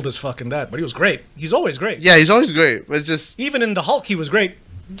already yeah. old as fucking that, but he was great. He's always great. Yeah, he's always great. But it's just Even in the Hulk, he was great.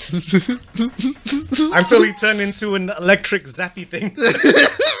 Until he turned into an electric zappy thing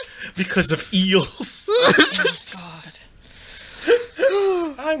because of eels. God.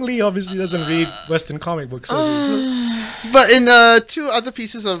 Ang Lee obviously doesn't read Western comic books. Does he? But in two other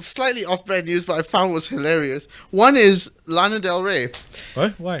pieces of slightly off-brand news, but I found was hilarious. One is Lana Del Rey.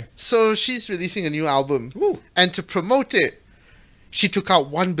 What? Why? So she's releasing a new album, Ooh. and to promote it, she took out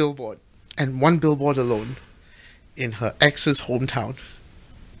one billboard, and one billboard alone, in her ex's hometown.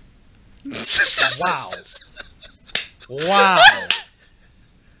 Wow. Wow.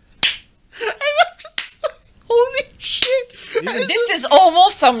 Holy shit! This is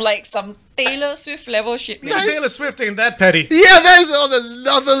almost some Taylor Swift level shit. Even Taylor Swift ain't that petty. Yeah, that is on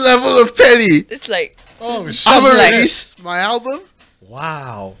another level of petty. It's like, Oh, I'm shit. gonna like- release my album,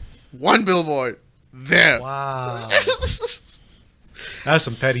 Wow. one billboard, there. Wow. That's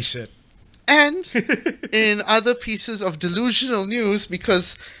some petty shit. And in other pieces of delusional news,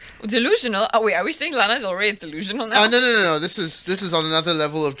 because delusional. Oh wait, are we saying Lana Del Rey is delusional now? no. This is on another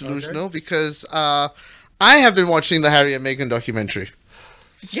level of delusional because I have been watching the Harry and Meghan documentary.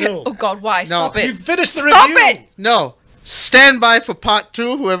 Yeah. Still. Oh God, why? Stop You it. finished the Stop review. it. No, stand by for part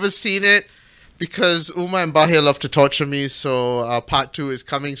 2. Whoever's seen it, because Uma and Bahia love to torture me, so part 2 is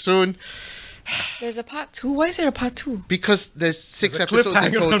coming soon. There's a part 2. Why is there a part 2? Because there's 6 There's a episodes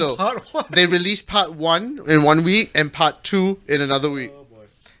in cliffhanger on total. part 1. They released part 1 in 1 week and part 2 in another week. Oh, boy.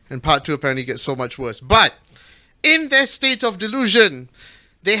 And part 2 apparently gets so much worse. But in their state of delusion,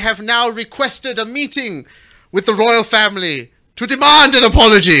 they have now requested a meeting with the royal family to demand an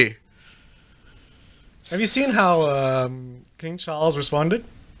apology. Have you seen how King Charles responded?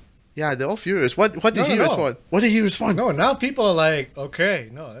 Yeah, they're all furious. What did No, he no. respond? What did he respond? No, now people are like, okay,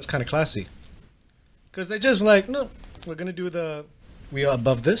 no, that's kind of classy. Because they just like, no, we're going to do we are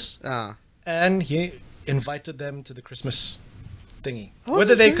above this. Ah. And he invited them to the Christmas thingy. Oh,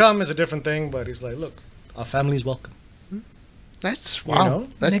 Whether they that's come is a different thing, but he's like, look, our family's welcome. That's You wow. know?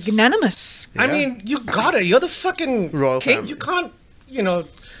 That's Magnanimous. I Yeah. mean, you got it. You're the fucking royal king. family. You can't,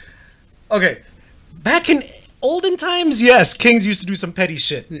 Okay, back in olden times, yes, kings used to do some petty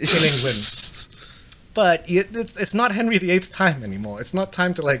shit in England. But it's not Henry VIII's time anymore. It's not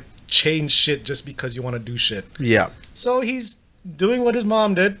time to, like, change shit just because you want to do shit. Yeah. So he's doing what his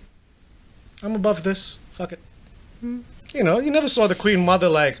mom did. I'm above this. Fuck it. You know, you never saw the Queen Mother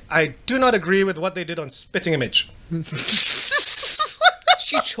like, I do not agree with what they did on Spitting Image.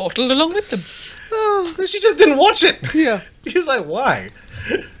 She chortled along with them. She just didn't watch it. Yeah. He's like, why?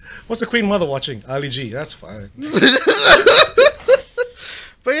 What's the Queen Mother watching? Ali G. That's fine.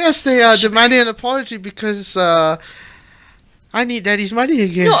 But yes, they are demanding an apology because I need daddy's money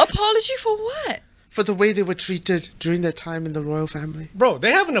again No, apology for what? for the way they were treated during their time in the royal family. Bro,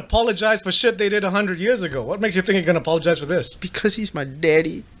 they haven't apologized for shit they did 100 years ago. What makes you think you're going to apologize for this? Because he's my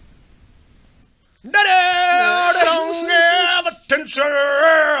daddy. Daddy, they don't give attention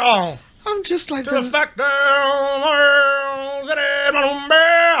I'm just like to the fact that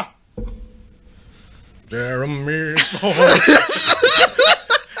Jeremy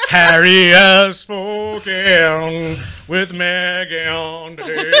Harry has spoken with Meghan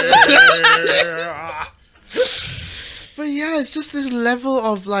today. But yeah, it's just this level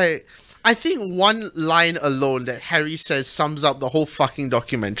of like, I think one line alone that Harry says sums up the whole fucking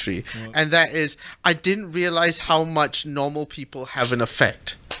documentary. And that is, I didn't realize how much normal people have an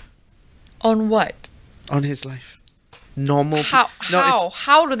effect On what? on his life. Normal How? No, it's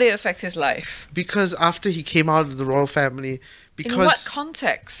How do they affect his life? because after he came out of the royal family, In because what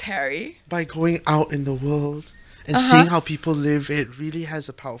context, Harry? by going out in the world and Uh-huh. seeing how people live, it really has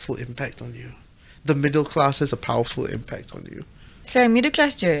a powerful impact on you. The middle class has a powerful impact on you. Saya middle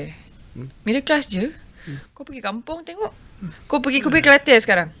class je. Middle class je. Kau pergi kampung tengok. Kau pergi Kelantan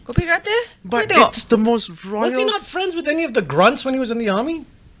sekarang. Kau pergi Kelantan? Kau But pergi tengok. it's the most royal. Was he not friends with any of the grunts when he was in the army?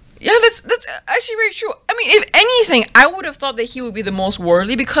 Yeah, that's actually very true. I mean, if anything, I would have thought that he would be the most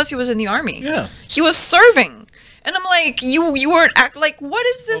worldly because he was in the army. Yeah. He was serving. And I'm like, you weren't act like, what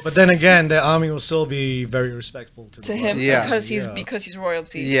is this But then again, the army will still be very respectful to, to the him royal. Yeah. because he's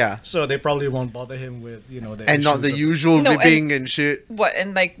royalty? Yeah. So they probably won't bother him with, their And not the issues of- usual No, ribbing and shit. What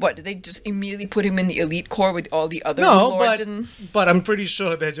and like what did they just immediately put him in the elite corps with all the other No, lords but, and but I'm pretty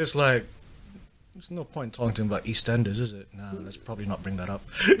sure they're just like, There's no point talking to him about EastEnders, is it? No, let's probably not bring that up.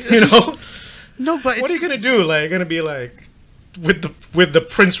 You know, No, but what are you gonna do? Like, gonna be like with the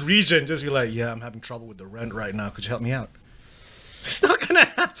Prince Regent, just be like, yeah, I'm having trouble with the rent right now. Could you help me out? It's not gonna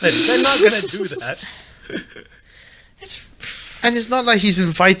happen. They're not gonna do that. and it's not like he's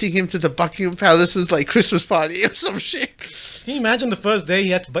inviting him to the Buckingham Palace's like Christmas party or some shit. Can you imagine the first day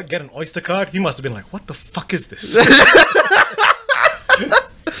he had to get an Oyster card? He must have been like, what the fuck is this?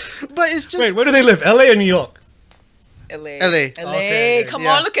 But it's just Wait, where do they live? LA or New York? LA. LA. Okay, Come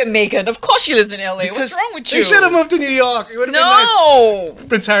yeah. on, look at Meghan. Of course she lives in LA. Because What's wrong with They you? should have moved to New York. It would have been nice. No.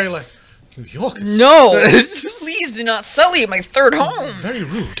 Prince Harry like, New York is No. Please do not sully my third home. very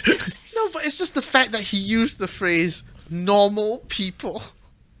rude. no, but it's just the fact that he used the phrase "normal people."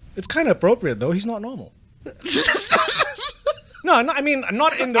 It's kind of appropriate though. He's not normal. No, I mean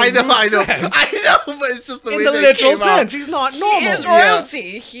not in the I know, rude I know, sense. I know, but it's just the In way the that it literal came out. sense, he's not normal. He is Yeah.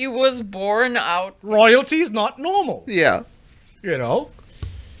 royalty. He was born out. Royalty's not normal. Yeah. You know,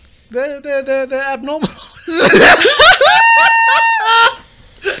 they're abnormal.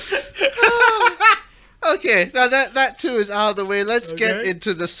 Okay, now that too is out of the way. Let's get Okay.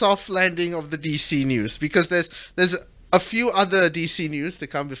 into the soft landing of the DC news, because there's a few other DC news to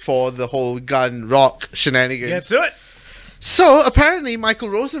come before the whole gun rock shenanigans. Get to it. So apparently Michael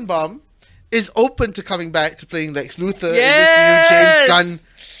Rosenbaum is open to coming back to playing Lex Luthor Yes! in this new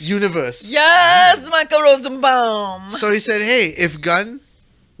James Gunn universe. Yes, Michael Rosenbaum. So he said, hey, if Gunn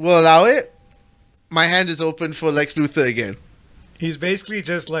will allow it, my hand is open for Lex Luthor again. He's basically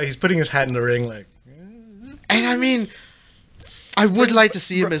just like he's putting his hat in the ring, like. And I mean, I would like to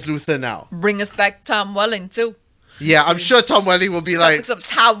see him as Luthor now. Bring us back Tom Welling too. Yeah, I'm sure Tom Welling will be like, Some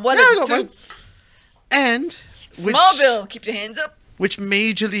Tom Welling yeah, I don't too. mind. And which, Smallville, keep your hands up. which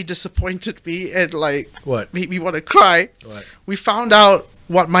majorly disappointed me and like What? made me want to cry. What? We found out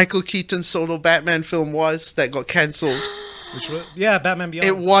what Michael Keaton's solo Batman film was that got cancelled. Which was, yeah, Batman Beyond.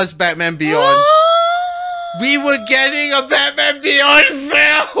 It was Batman Beyond. We were getting a Batman Beyond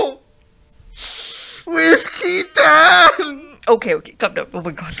film with Keaton. Okay, calm down. Oh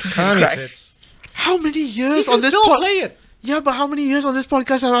my god, I'm Tiny gonna cry. tits. How many You years can on this still pod? play it. Yeah, but how many years on this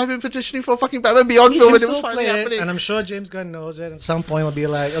podcast have I been petitioning for a fucking Batman Beyond You film can and it was still finally play it, happening? and I'm sure James Gunn knows it. At some point, will be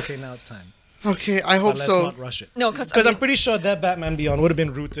like, okay, now it's time. Okay, I But hope let's so. not rush it. No, because Because I'm pretty sure that Batman Beyond would have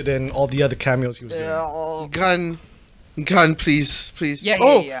been rooted in all the other cameos he was doing. Gun, please. Yeah,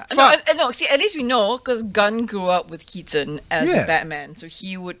 Oh, yeah. fuck. No, see, at least we know because Gunn grew up with Keaton as Yeah. a Batman, so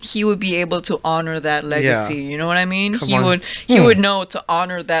he would be able to honor that legacy. Yeah. You know what I mean? Come he on. would know to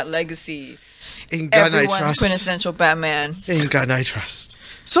honor that legacy. In Gun I Everyone's trust. quintessential Batman. In Gun I trust.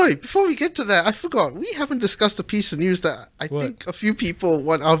 Sorry, before we get to that, I forgot. We haven't discussed a piece of news that I What? think a few people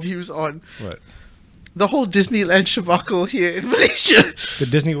want our views on. What? The whole Disneyland debacle here in Malaysia. The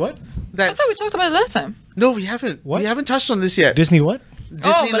Disney what? I That thought we talked about it last time. No, we haven't. What? We haven't touched on this yet. Disney what?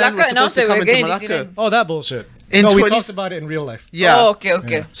 Disneyland Malacca was supposed announced to that come we're into getting Malacca. Disneyland. Oh, that bullshit. In no, we 20 talked about it in real life. Yeah. Oh,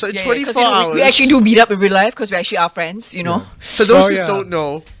 okay. So in 'cause, 24 we hours. actually do meet up in real life because we actually are friends. You know. For those Oh, who yeah. don't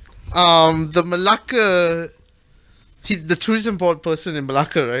know, the Malacca, the tourism board person in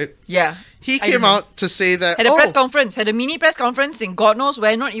Malacca, right? Yeah. He I came know. out to say that. Had a press conference. Had a mini press conference in God knows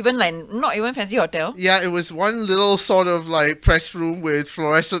where. Not even fancy hotel. Yeah, it was one little sort of like press room with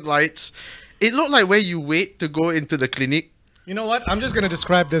fluorescent lights. It looked like where you wait to go into the clinic. You know what? I'm just going to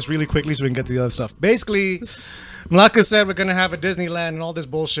describe this really quickly so we can get to the other stuff. Basically, Malacca said we're going to have a Disneyland and all this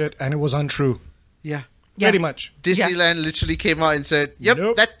bullshit, and it was untrue. Yeah. Yeah. Pretty much. Disneyland literally came out and said, yep,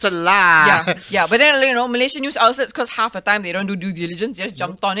 Nope. that's a lie. Yeah. But then Malaysian news outlets, because half the time they don't do due diligence, just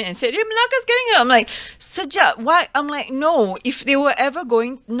jumped on it and said, "Hey, Malacca's getting it." I'm like, Sajat, why? I'm like, no. If they were ever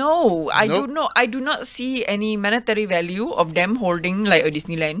going, no, I Nope. do not. I do not see any monetary value of them holding like a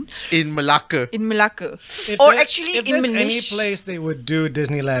Disneyland In Malacca. in Malacca, If or there- actually if in there's any Malaysia. place they would do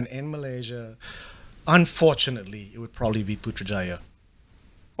Disneyland in Malaysia, unfortunately, it would probably be Putrajaya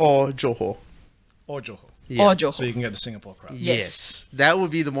Or Johor. or Johor. Yeah. Or Johor. So you can get the Singapore crowd. Yes. That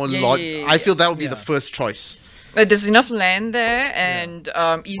would be the more Yeah, I feel that would be Yeah. the first choice. But there's enough land there and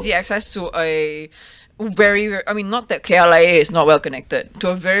easy access to a I mean, not that KLIA is not well connected, to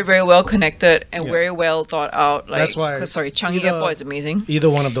a very, very well connected and Yeah. very well thought out. Like, That's why 'cause, Changi either- Airport is amazing. Either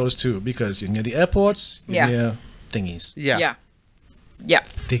one of those two, because you're near the airports, you're Yeah. near thingies. Yeah. Yeah.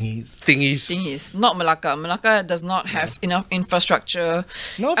 Thingies. Thingies. Thing is, not Malacca. Malacca does not have enough infrastructure.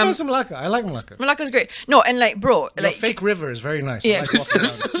 No offense to Malacca. I like Malacca. Malacca's great. No, and like, bro, The like, fake river is very nice. Yeah. I like walking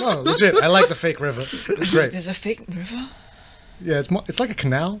around it. No, legit. I like the fake river. It's great. there's a fake river. Yeah, it's like a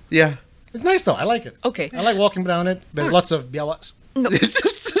canal. Yeah. It's nice though. I like it. Okay. I like walking down it. There's lots of biawaks. No.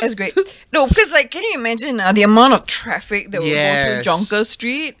 That's great. No, because like, can you imagine the amount of traffic that will go Yes. through Jonker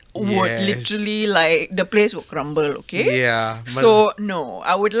Street would Yes. literally like the place will crumble. Okay. Yeah. but- So no,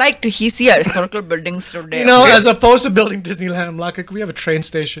 I would like to see our historical buildings through there. You know, okay? as opposed to building Disneyland in Malacca, could we have a train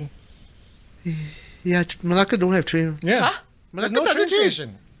station? yeah, Malacca don't have train. Yeah. Huh? There's Malacca no tak train ada train.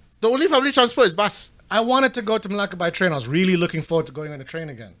 station. The only public transport is bus. I wanted to go to Malacca by train. I was really looking forward to going on a train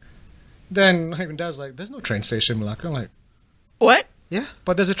again. Then even Dad's like, there's no train station in Malacca. I'm like, What? Yeah.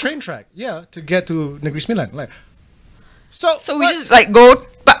 but there's a train track. Yeah, to get to Negeri Sembilan. I'm like, so We what? just like go.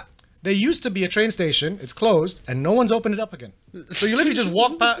 But There used to be a train station. It's closed, and no one's opened it up again. So you literally just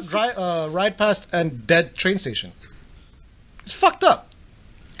walk past, ride past, and dead train station. It's fucked up.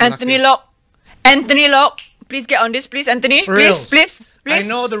 Anthony Locke, please get on this, please, Anthony. For Please, reals. please. I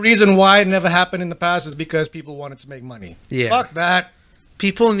know the reason why it never happened in the past is because people wanted to make money. Yeah. Fuck that.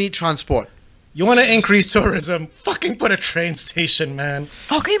 People need transport. You want to increase tourism? Fucking put a train station, man.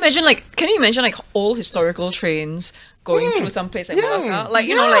 Oh, can you imagine like old historical trains going through some place like Malacca? Like,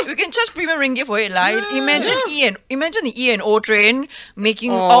 you know, like we can charge premium ringgit for it. Like, imagine the E and O train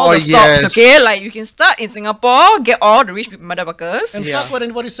making all the stops, yes. okay? Like, you can start in Singapore, get all the rich people, motherfuckers. And Yeah. fuck what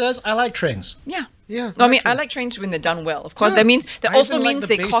anybody says. I like trains. Yeah. Yeah. No, I mean, I like trains when they're done well. Of course, Yeah. that means that I also even like means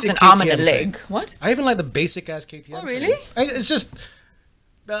the they cost an basic arm and a KTM leg. train. What? I even like the basic ass KTM. Oh, train. really? It's just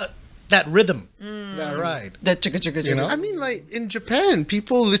that rhythm, that ride. The chugga chugga You know? chugga. I mean, like in Japan,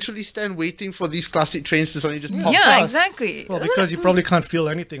 people literally stand waiting for these classic trains to suddenly just pop Yeah, past. exactly. Well, because you probably can't feel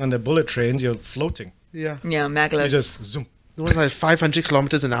anything on the bullet trains, you're floating. Yeah. Yeah, You magless. just zoom. It was like 500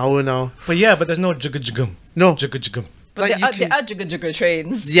 kilometers an hour now. But there's no jugga juggum. No. Jugga juggum. But like, there you are, can- there are jigga jigga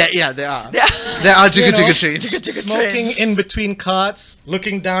trains. Yeah, there are. There There are jigga You know, jigga trains. Smoking in between carts,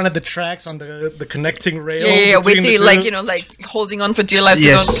 looking down at the tracks on the connecting rail. Yeah, between the waiting, two, like, you know, like holding on for dear life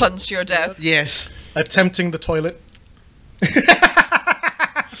Yes. so don't plunge to your death. Yes. attempting the toilet.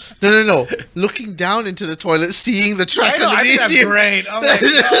 No. Looking down into the toilet, seeing the track I think underneath that's you. great. I'm like,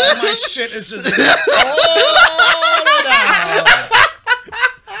 oh, my shit is just all down.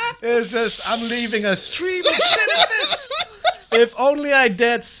 It's just, I'm leaving a stream of shit in this. If only I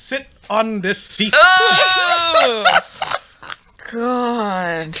dared sit on this seat. Oh,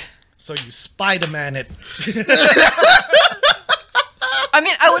 God. So you Spider-Man it. I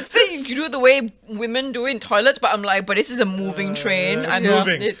mean, I would say you do the way women do in toilets, but I'm like, but this is a moving train. It's I know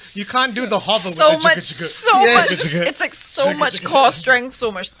moving. it's You can't do the hover so with the much, jigga-jigga. so Yeah. much. It's like so much core strength, so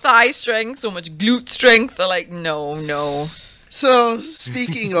much thigh strength, so much glute strength. They're like, no. So,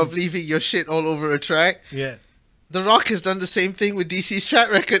 speaking of leaving your shit all over a track, Yeah. The Rock has done the same thing with DC's track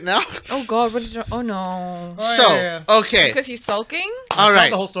record now. Oh God, what did you? Oh no. Oh, So, yeah. okay. Because he's sulking. All Tell right.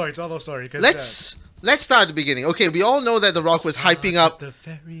 the whole story. 'cause, Let's start at the beginning. Okay, we all know that The Rock was hyping up. the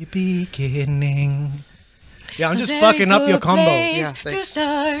very beginning. Yeah, I'm just Very fucking up your good combo. place Yeah, to thanks.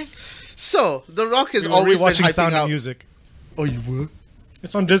 start. So, The Rock has We were always been rewatching hyping Sound up. of Music. Oh, you were?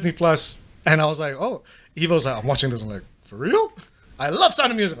 It's on Disney Plus, and I was like, oh, Evo's like, I'm watching this. I'm like, for real? I love Sound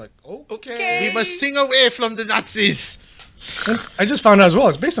of Music. I'm like, oh, okay. Okay. We must sing away from the Nazis. And I just found out as well.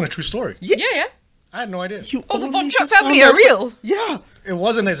 It's based on a true story. Yeah. I had no idea. You Oh, the only Von Trapp just family found are out- real. Yeah. It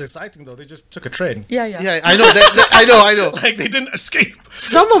wasn't as exciting though. They just took a train. Yeah. Yeah, I know. I know. Like they didn't escape.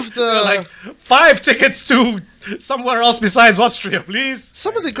 Some of the Like 5 tickets to somewhere else besides Austria, please.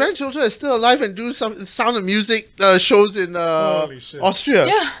 some of the grandchildren are still alive and do some Sound of Music shows in Holy shit. Austria.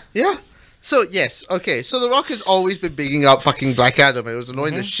 Yeah. Yeah. So yes, okay. So The Rock has always been bigging up fucking Black Adam. It was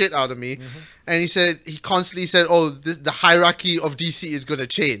annoying the shit out of me. And he constantly said, "Oh, the hierarchy of DC is going to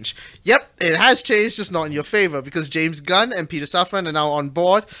change." Yep, it has changed, just not in your favor, because James Gunn and Peter Safran are now on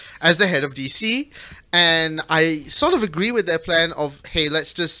board as the head of DC. And I sort of agree with their plan of, hey,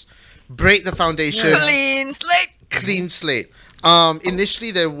 let's just break the foundation. Clean slate. Clean slate.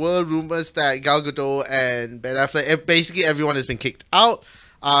 Initially, there were rumors that Gal Gadot and Ben Affleck, basically everyone has been kicked out.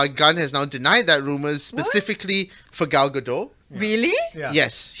 Gunn has now denied that rumors, specifically for Gal Gadot. Really? Yeah.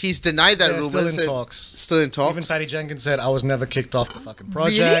 Yes, he's denied that They're rumor. still in said- talks. Still in talks. Even Patty Jenkins said I was never kicked off the fucking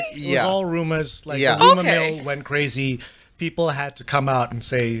project. Really? It was Yeah. all rumors. Like Yeah. the rumor Okay. mill went crazy. People had to come out and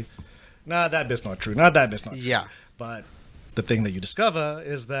say, "Nah, that bit's not true. Not that bit's not true." Yeah. But the thing that you discover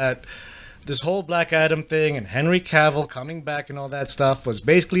is that this whole Black Adam thing and Henry Cavill coming back and all that stuff was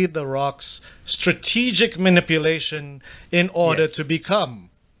basically The Rock's strategic manipulation in order Yes. to become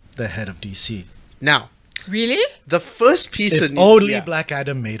the head of DC. Now, Really? the first piece If of news. only yeah. Black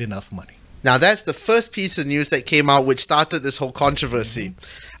Adam made enough money. Now, that's the first piece of news that came out, which started this whole controversy.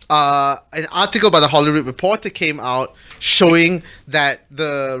 An article by the Hollywood Reporter came out showing that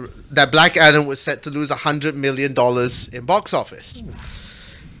that Black Adam was set to lose $100 million in box office.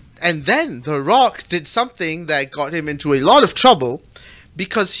 And then The Rock did something that got him into a lot of trouble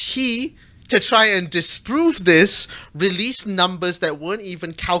because he, to try and disprove this, released numbers that weren't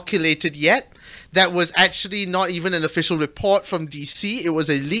even calculated yet. That was actually not even an official report from DC. It was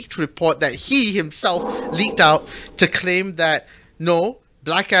a leaked report that he himself leaked out to claim that, no,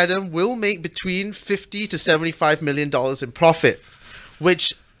 Black Adam will make between $50 to $75 million in profit,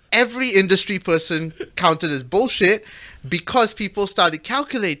 which every industry person counted as bullshit because people started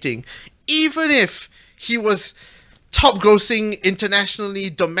calculating. Even if he was top grossing internationally,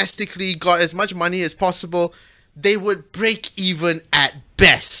 domestically, got as much money as possible, they would break even at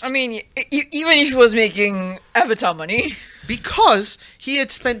best. I mean, even if he was making Avatar money. Because he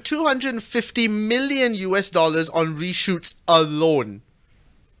had spent $250 million US on reshoots alone.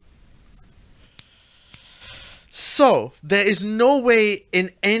 So, there is no way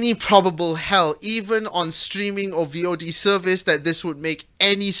in any probable hell, even on streaming or VOD service, that this would make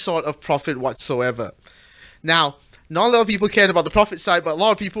any sort of profit whatsoever. Now, not a lot of people cared about the profit side, but a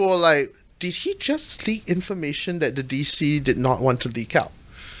lot of people were like, did he just leak information that the DC did not want to leak out?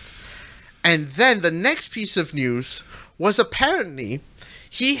 And then the next piece of news was apparently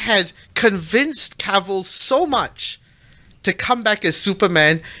he had convinced Cavill so much to come back as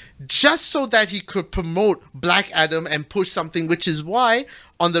Superman just so that he could promote Black Adam and push something, which is why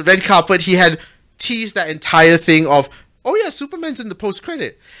on the red carpet he had teased that entire thing of, oh yeah, Superman's in the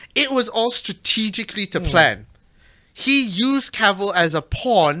post-credit. It was all strategically to plan. He used Cavill as a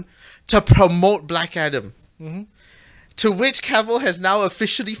pawn to promote Black Adam. Mm-hmm. To which Cavill has now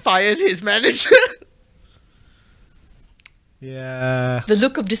officially fired his manager. Yeah. The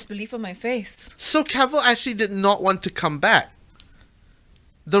look of disbelief on my face. So Cavill actually did not want to come back.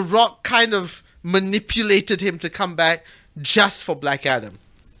 The Rock kind of manipulated him to come back just for Black Adam.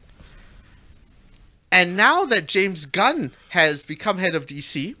 And now that James Gunn has become head of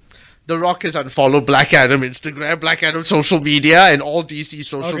DC, The Rock has unfollowed Black Adam Instagram, Black Adam social media, and all DC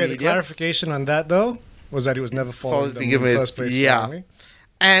social media. The clarification on that, though, was that he was never followed them in the first place. Yeah. Apparently.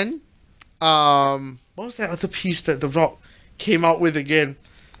 And, what was that other piece that The Rock came out with again?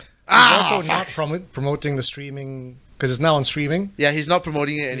 He's also not promoting the streaming, because it's now on streaming. Yeah, he's not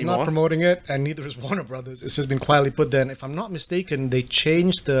promoting it anymore. He's not promoting it, and neither is Warner Brothers. It's just been quietly put there. And if I'm not mistaken, they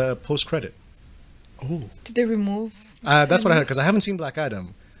changed the post-credit. Oh. Did they remove? That's what I heard, because I haven't seen Black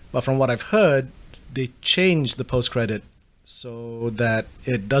Adam. But from what I've heard, they changed the post-credit so that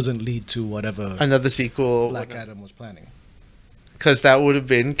it doesn't lead to whatever another sequel Black Adam was planning. Because that would have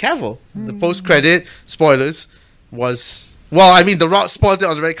been Cavill. The post-credit, spoilers, was... Well, I mean, The Rock spoiled it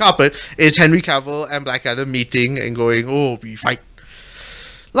on the red carpet, is Henry Cavill and Black Adam meeting and going, oh, we fight.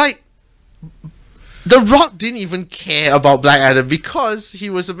 Like, The Rock didn't even care about Black Adam because he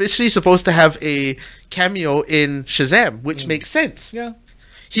was initially supposed to have a cameo in Shazam, which makes sense. Yeah.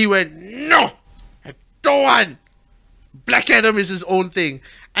 He went, no, I don't want. Black Adam is his own thing.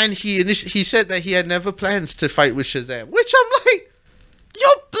 And he said that he had never plans to fight with Shazam, which I'm like,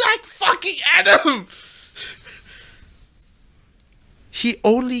 you're Black fucking Adam. He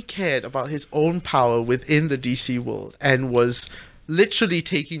only cared about his own power within the DC world and was literally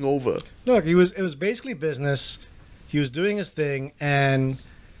taking over. Look, it was basically business. He was doing his thing, and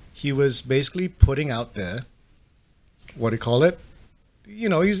he was basically putting out there, what do you call it? You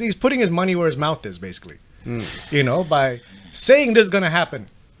know, he's putting his money where his mouth is, basically. You know, by saying this is going to happen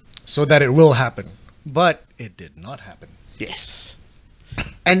so that it will happen. But it did not happen. Yes.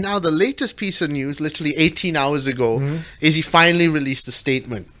 And now the latest piece of news, literally 18 hours ago, is he finally released a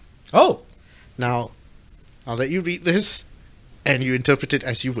statement. Oh. Now, I'll let you read this, and you interpret it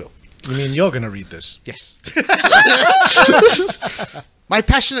as you will. You mean you're going to read this? Yes. My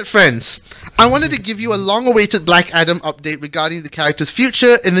passionate friends, I wanted to give you a long-awaited Black Adam update regarding the character's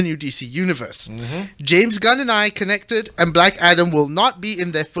future in the new DC universe. James Gunn and I connected, and Black Adam will not be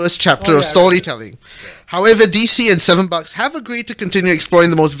in their first chapter of storytelling. However, DC and $7 have agreed to continue exploring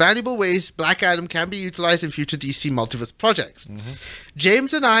the most valuable ways Black Adam can be utilized in future DC multiverse projects.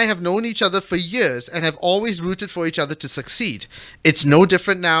 James and I have known each other for years and have always rooted for each other to succeed. It's no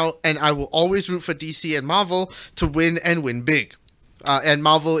different now, and I will always root for DC and Marvel to win and win big. And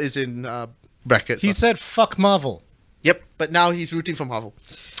Marvel is in brackets. He said, fuck Marvel. Yep, but now he's rooting for Marvel.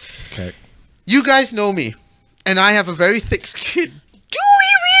 Okay. You guys know me, and I have a very thick skin. Do we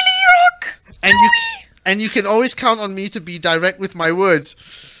really, Rock? And you can always count on me to be direct with my words.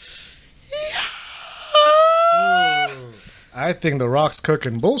 I think The Rock's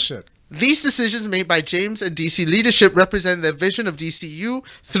cooking bullshit. These decisions made by James and DC leadership represent their vision of DCU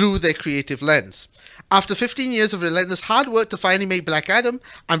through their creative lens. After 15 years of relentless hard work to finally make Black Adam,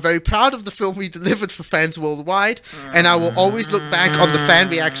 I'm very proud of the film we delivered for fans worldwide, and I will always look back on the fan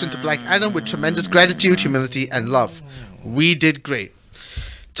reaction to Black Adam with tremendous gratitude, humility, and love. We did great.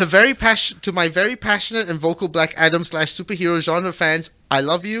 To my very passionate and vocal Black Adam / superhero genre fans, I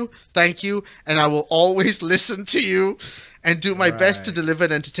love you, thank you, and I will always listen to you and do my best to deliver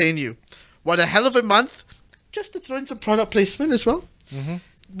and entertain you. What a hell of a month. Just to throw in some product placement as well.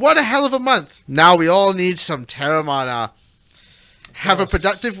 What a hell of a month. Now we all need some Terramana. Have a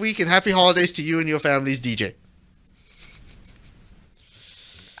productive week and happy holidays to you and your families, DJ.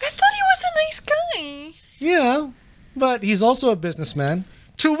 I thought he was a nice guy. Yeah, but he's also a businessman.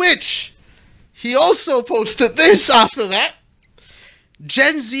 To which he also posted this after that.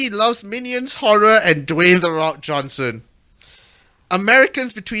 Gen Z loves Minions, horror, and Dwayne The Rock Johnson.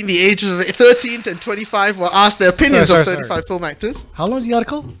 Americans between the ages of 13 and 25 were asked their opinions of 35 film actors. How long is the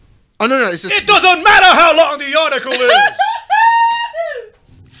article? Oh, no, it's just... It doesn't matter how long the article is!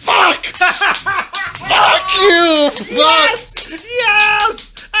 Fuck! Fuck you! Yes!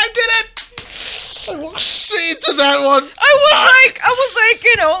 Yes! I did it! I walked straight to that one. I was like,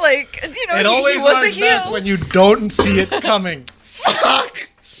 you know, It always he was works the best heel. when you don't see it coming. Fuck!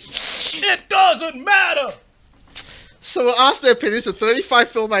 It doesn't matter! So we'll ask their opinions of 35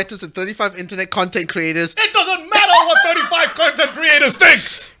 film actors and 35 internet content creators. It doesn't matter what 35 content creators think!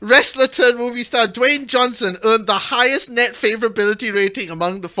 Wrestler turned movie star Dwayne Johnson earned the highest net favorability rating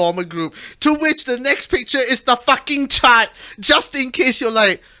among the former group. To which the next picture is the fucking chart. Just in case you're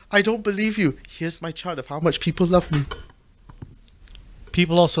like, I don't believe you. Here's my chart of how much people love me.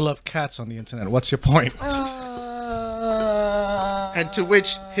 People also love cats on the internet. What's your point? And to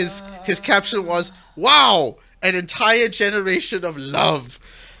which his caption was, wow, an entire generation of love.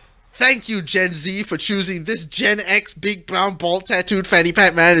 Thank you, Gen Z, for choosing this Gen X big brown bald tattooed fanny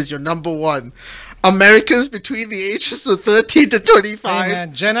pack man as your number one. Americans between the ages of 13 to 25. Hey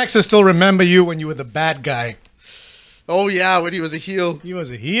man, Gen Xers still remember you when you were the bad guy. Oh yeah, when he was a heel. He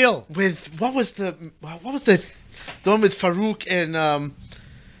was a heel. With what was the one with Farouk and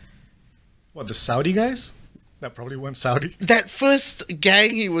What, the Saudi guys? That probably went Saudi. that first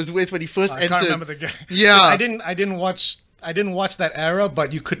gang he was with when he first I entered. can't remember the guy. Yeah. I didn't watch that era,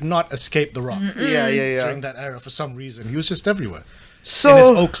 but you could not escape The Rock Yeah. during that era for some reason. He was just everywhere. In his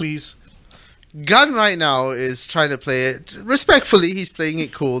So Oakleys. Gunn right now is trying to play it respectfully. He's playing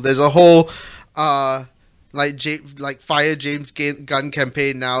it cool. There's a whole fire James Gunn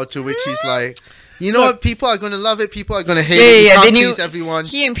campaign now, to which he's like, you know what? People are going to love it. People are going to hate it. You They can't knew please everyone.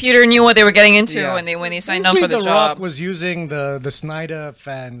 He and Peter knew what they were getting into Yeah. when they signed up Basically, for the Rock job. was using the Snyder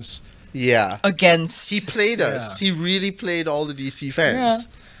fans. Yeah. Against He played us. Yeah. He really played all the DC fans.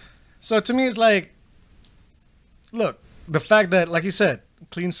 Yeah. So to me, it's like, look, the fact that, like you said,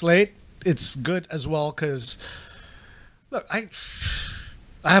 clean slate, it's good as well because, look, I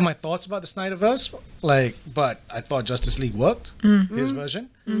have my thoughts about the Snyderverse, but I thought Justice League worked, his version.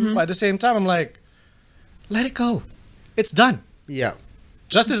 But at the same time, I'm like, let it go. It's done. Yeah.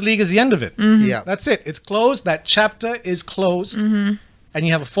 Justice League is the end of it. Yeah. That's it. It's closed. That chapter is closed. And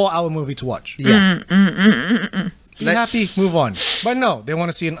you have a 4-hour movie to watch. Yeah. Be happy, move on. But no, they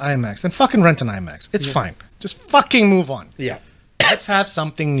want to see an IMAX. Then fucking rent an IMAX. It's fine. Just fucking move on. Yeah. Let's have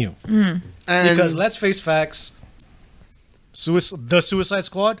something new. And Because let's face facts. The Suicide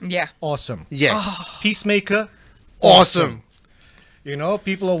Squad? Yeah. Awesome. yes. Peacemaker? Awesome. You know,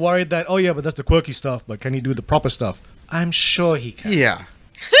 people are worried that, oh yeah, but that's the quirky stuff, but can he do the proper stuff? I'm sure he can. Yeah.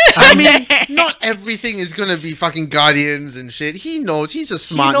 I mean, not everything is going to be fucking Guardians and shit. He knows. He's a He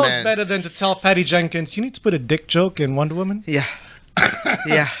smart knows man. better than to tell Patty Jenkins, you need to put a dick joke in Wonder Woman? Yeah.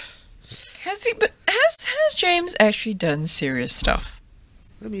 Yeah. Has James actually done serious stuff?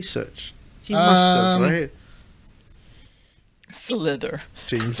 Let me search. He must have, right? Slither.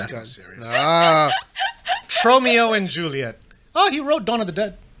 James That's Gunn. not serious. Ah. Romeo and Juliet. Oh, he wrote Dawn of the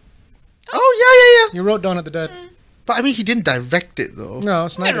Dead. Oh, yeah. He wrote Dawn of the Dead. But I mean, he didn't direct it, though. No, I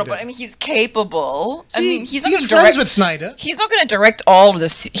Snyder don't know, did. but I mean, he's capable. I mean, he's not he's going to friends direct. with Snyder. He's not going to direct all of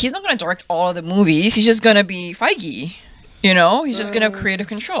this. He's not going to direct all of the movies. He's just going to be Feige. You know, he's just going to have creative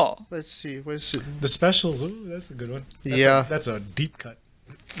control. Let's see. Where's it? The specials. Ooh, that's a good one. Yeah. That's a deep cut.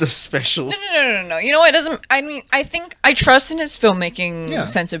 The specials. No. You know what? It doesn't. I mean, I think I trust in his filmmaking Yeah.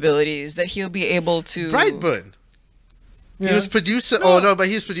 sensibilities that he'll be able to. Brightburn. He Yeah. was producer. Oh, no, but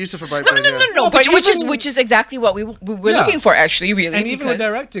he was producer for Brightburn. No. No, but Which is exactly what we were Yeah. looking for, actually. Really, And even with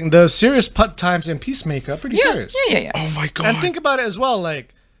because- directing, the serious putt times in Peacemaker are pretty serious. Yeah. Oh, my God. And think about it as well.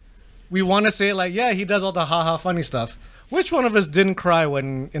 Like, we want to say, like, yeah, he does all the haha funny stuff. Which one of us didn't cry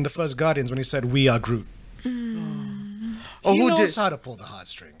when in the first Guardians when he said, "We are Groot"? Oh, He who knows did? how to pull the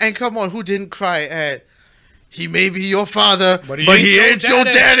heartstrings. And come on, who didn't cry at? He may be your father, But but he he ain't ain't your your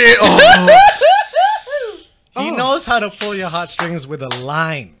daddy. daddy. Oh. He knows how to pull your heartstrings with a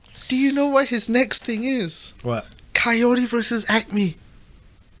line. Do you know what his next thing is? What? Coyote versus Acme.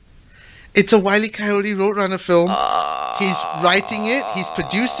 It's a Wile E. Coyote Roadrunner film. He's writing it. He's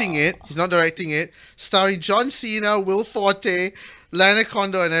producing it. He's not directing it. Starring John Cena, Will Forte, Lana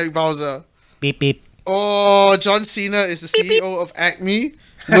Condor, and Eric Bauza. Beep beep. Oh, John Cena is the CEO of Acme.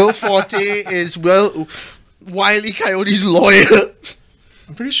 Will Forte is Wile E. Coyote's lawyer.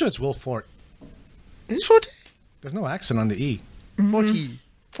 I'm pretty sure it's Will Fort. Is it Forte? There's no accent on the E. Forte.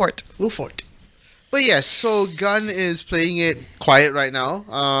 Fort. Will Forte. But yes, so Gunn is playing it quiet right now.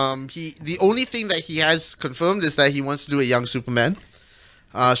 The only thing that he has confirmed is that he wants to do a young Superman,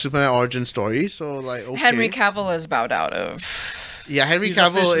 Superman origin story. So like, okay. Henry Cavill is bowed out of. Yeah, Henry He's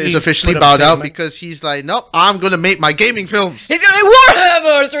Cavill is officially officially put up bowed out statement. because he's like, nope, I'm gonna make my gaming films. He's gonna be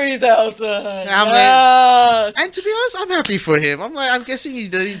Warhammer 3000. I'm Yes. And to be honest, I'm happy for him. I'm guessing he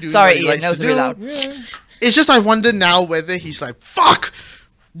doesn't do. Sorry, what he Ian. likes That was to really do. loud. It's just I wonder now whether he's like, fuck,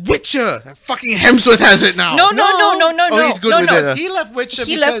 Witcher. Fucking Hemsworth has it now. No. Oh, he's good with it. He left Witcher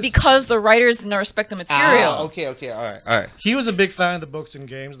He left because the writers did not respect the material. Okay, all right. he was a big fan of the books and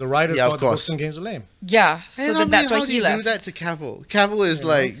games. The writers Yeah, of thought the course. books and games were lame. Yeah, so And I then mean, that's how why do he you left. do that to Cavill? Cavill is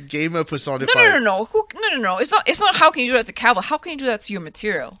like gamer personified. No. No. It's not. How can you do that to Cavill? How can you do that to your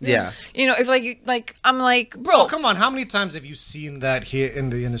material? Yeah. You know, if I'm like, bro. Oh, come on. How many times have you seen that here in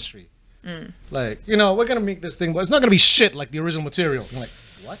the industry? Like, we're going to make this thing, but it's not going to be shit like the original material. I'm like,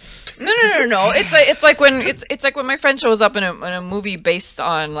 what? No. It's like when my friend shows up in a movie based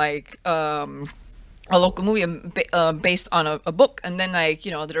on like a local movie based on a book, and then like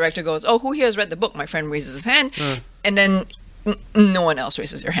the director goes, "Oh, who here has read the book?" My friend raises his hand, and then no one else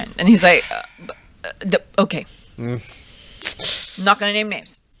raises their hand, and he's like, "Okay, not gonna name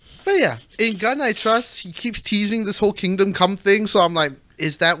names." But yeah, in Gunn I Trust, he keeps teasing this whole Kingdom Come thing, so I'm like,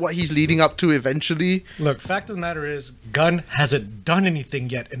 is that what he's leading up to eventually? Look, fact of the matter is, Gunn hasn't done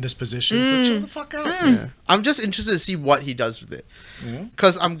anything yet in this position, so chill the fuck out. Yeah. I'm just interested to see what he does with it.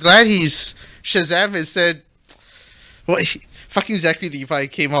 Because I'm glad Shazam has said, fucking Zachary Levi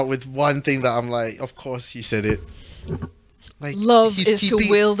came out with one thing that I'm like, of course he said it. Like, Love he's is to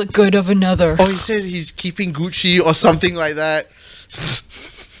will the good of another. Oh, he said he's keeping Gucci or something like that.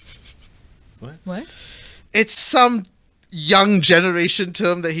 What? It's some young generation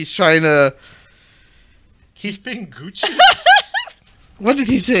term that he's trying to. He's being Gucci. What did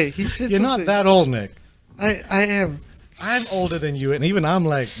he say? He said You're something. not that old, Nick. I am. I'm older than you, and even I'm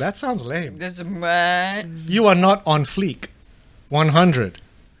like, that sounds lame. This is what? You are not on fleek. 100.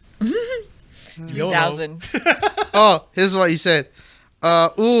 YOLO. 3,000. Oh, here's what he said. I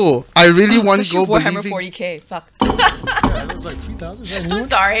really want to go Warhammer believing 40K. Fuck. Yeah, it was like 3,000. Is that a new I'm one?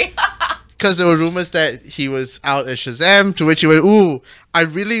 sorry. because there were rumors that he was out as Shazam. To which he went, "Ooh, I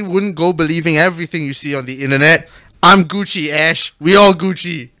really wouldn't go believing everything you see on the internet. I'm Gucci, Ash. We all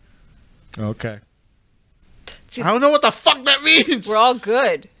Gucci." Okay. I don't know what the fuck that means. We're all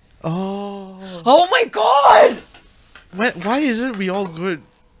good. Oh, Oh my god! why isn't we all good?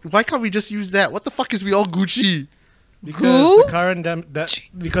 Why can't we just use that? What the fuck is we all Gucci? Because Who?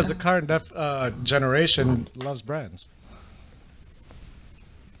 the current generation loves brands.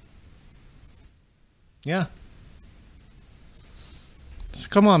 Yeah. So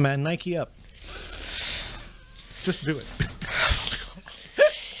come on, man, Nike up. Just do it.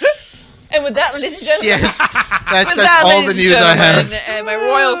 And with that, ladies and gentlemen, Yes, that's with that, all the ladies news and I have. gentlemen, and my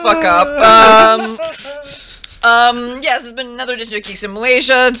royal fuck up. Yes, it's been another edition of Geeks in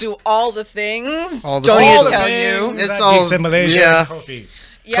Malaysia. Do all the things. All the Don't need things. to tell you. It's That all- Geeks in Malaysia yeah. and Kofi.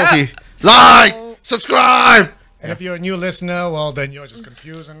 Yeah. Coffee. Like, subscribe. And if you're a new listener, well, then you're just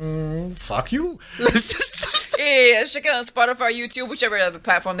confused and fuck you. Yeah, check it out on Spotify, YouTube, whichever other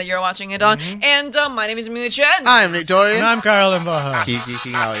platform that you're watching it on. And my name is Amelia Chen. I'm Nick Dorian. And I'm Carl Imbaha. Keep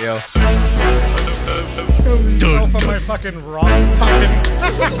geeking out, yo. Go for my fucking wrong.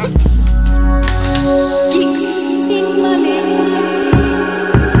 Geeks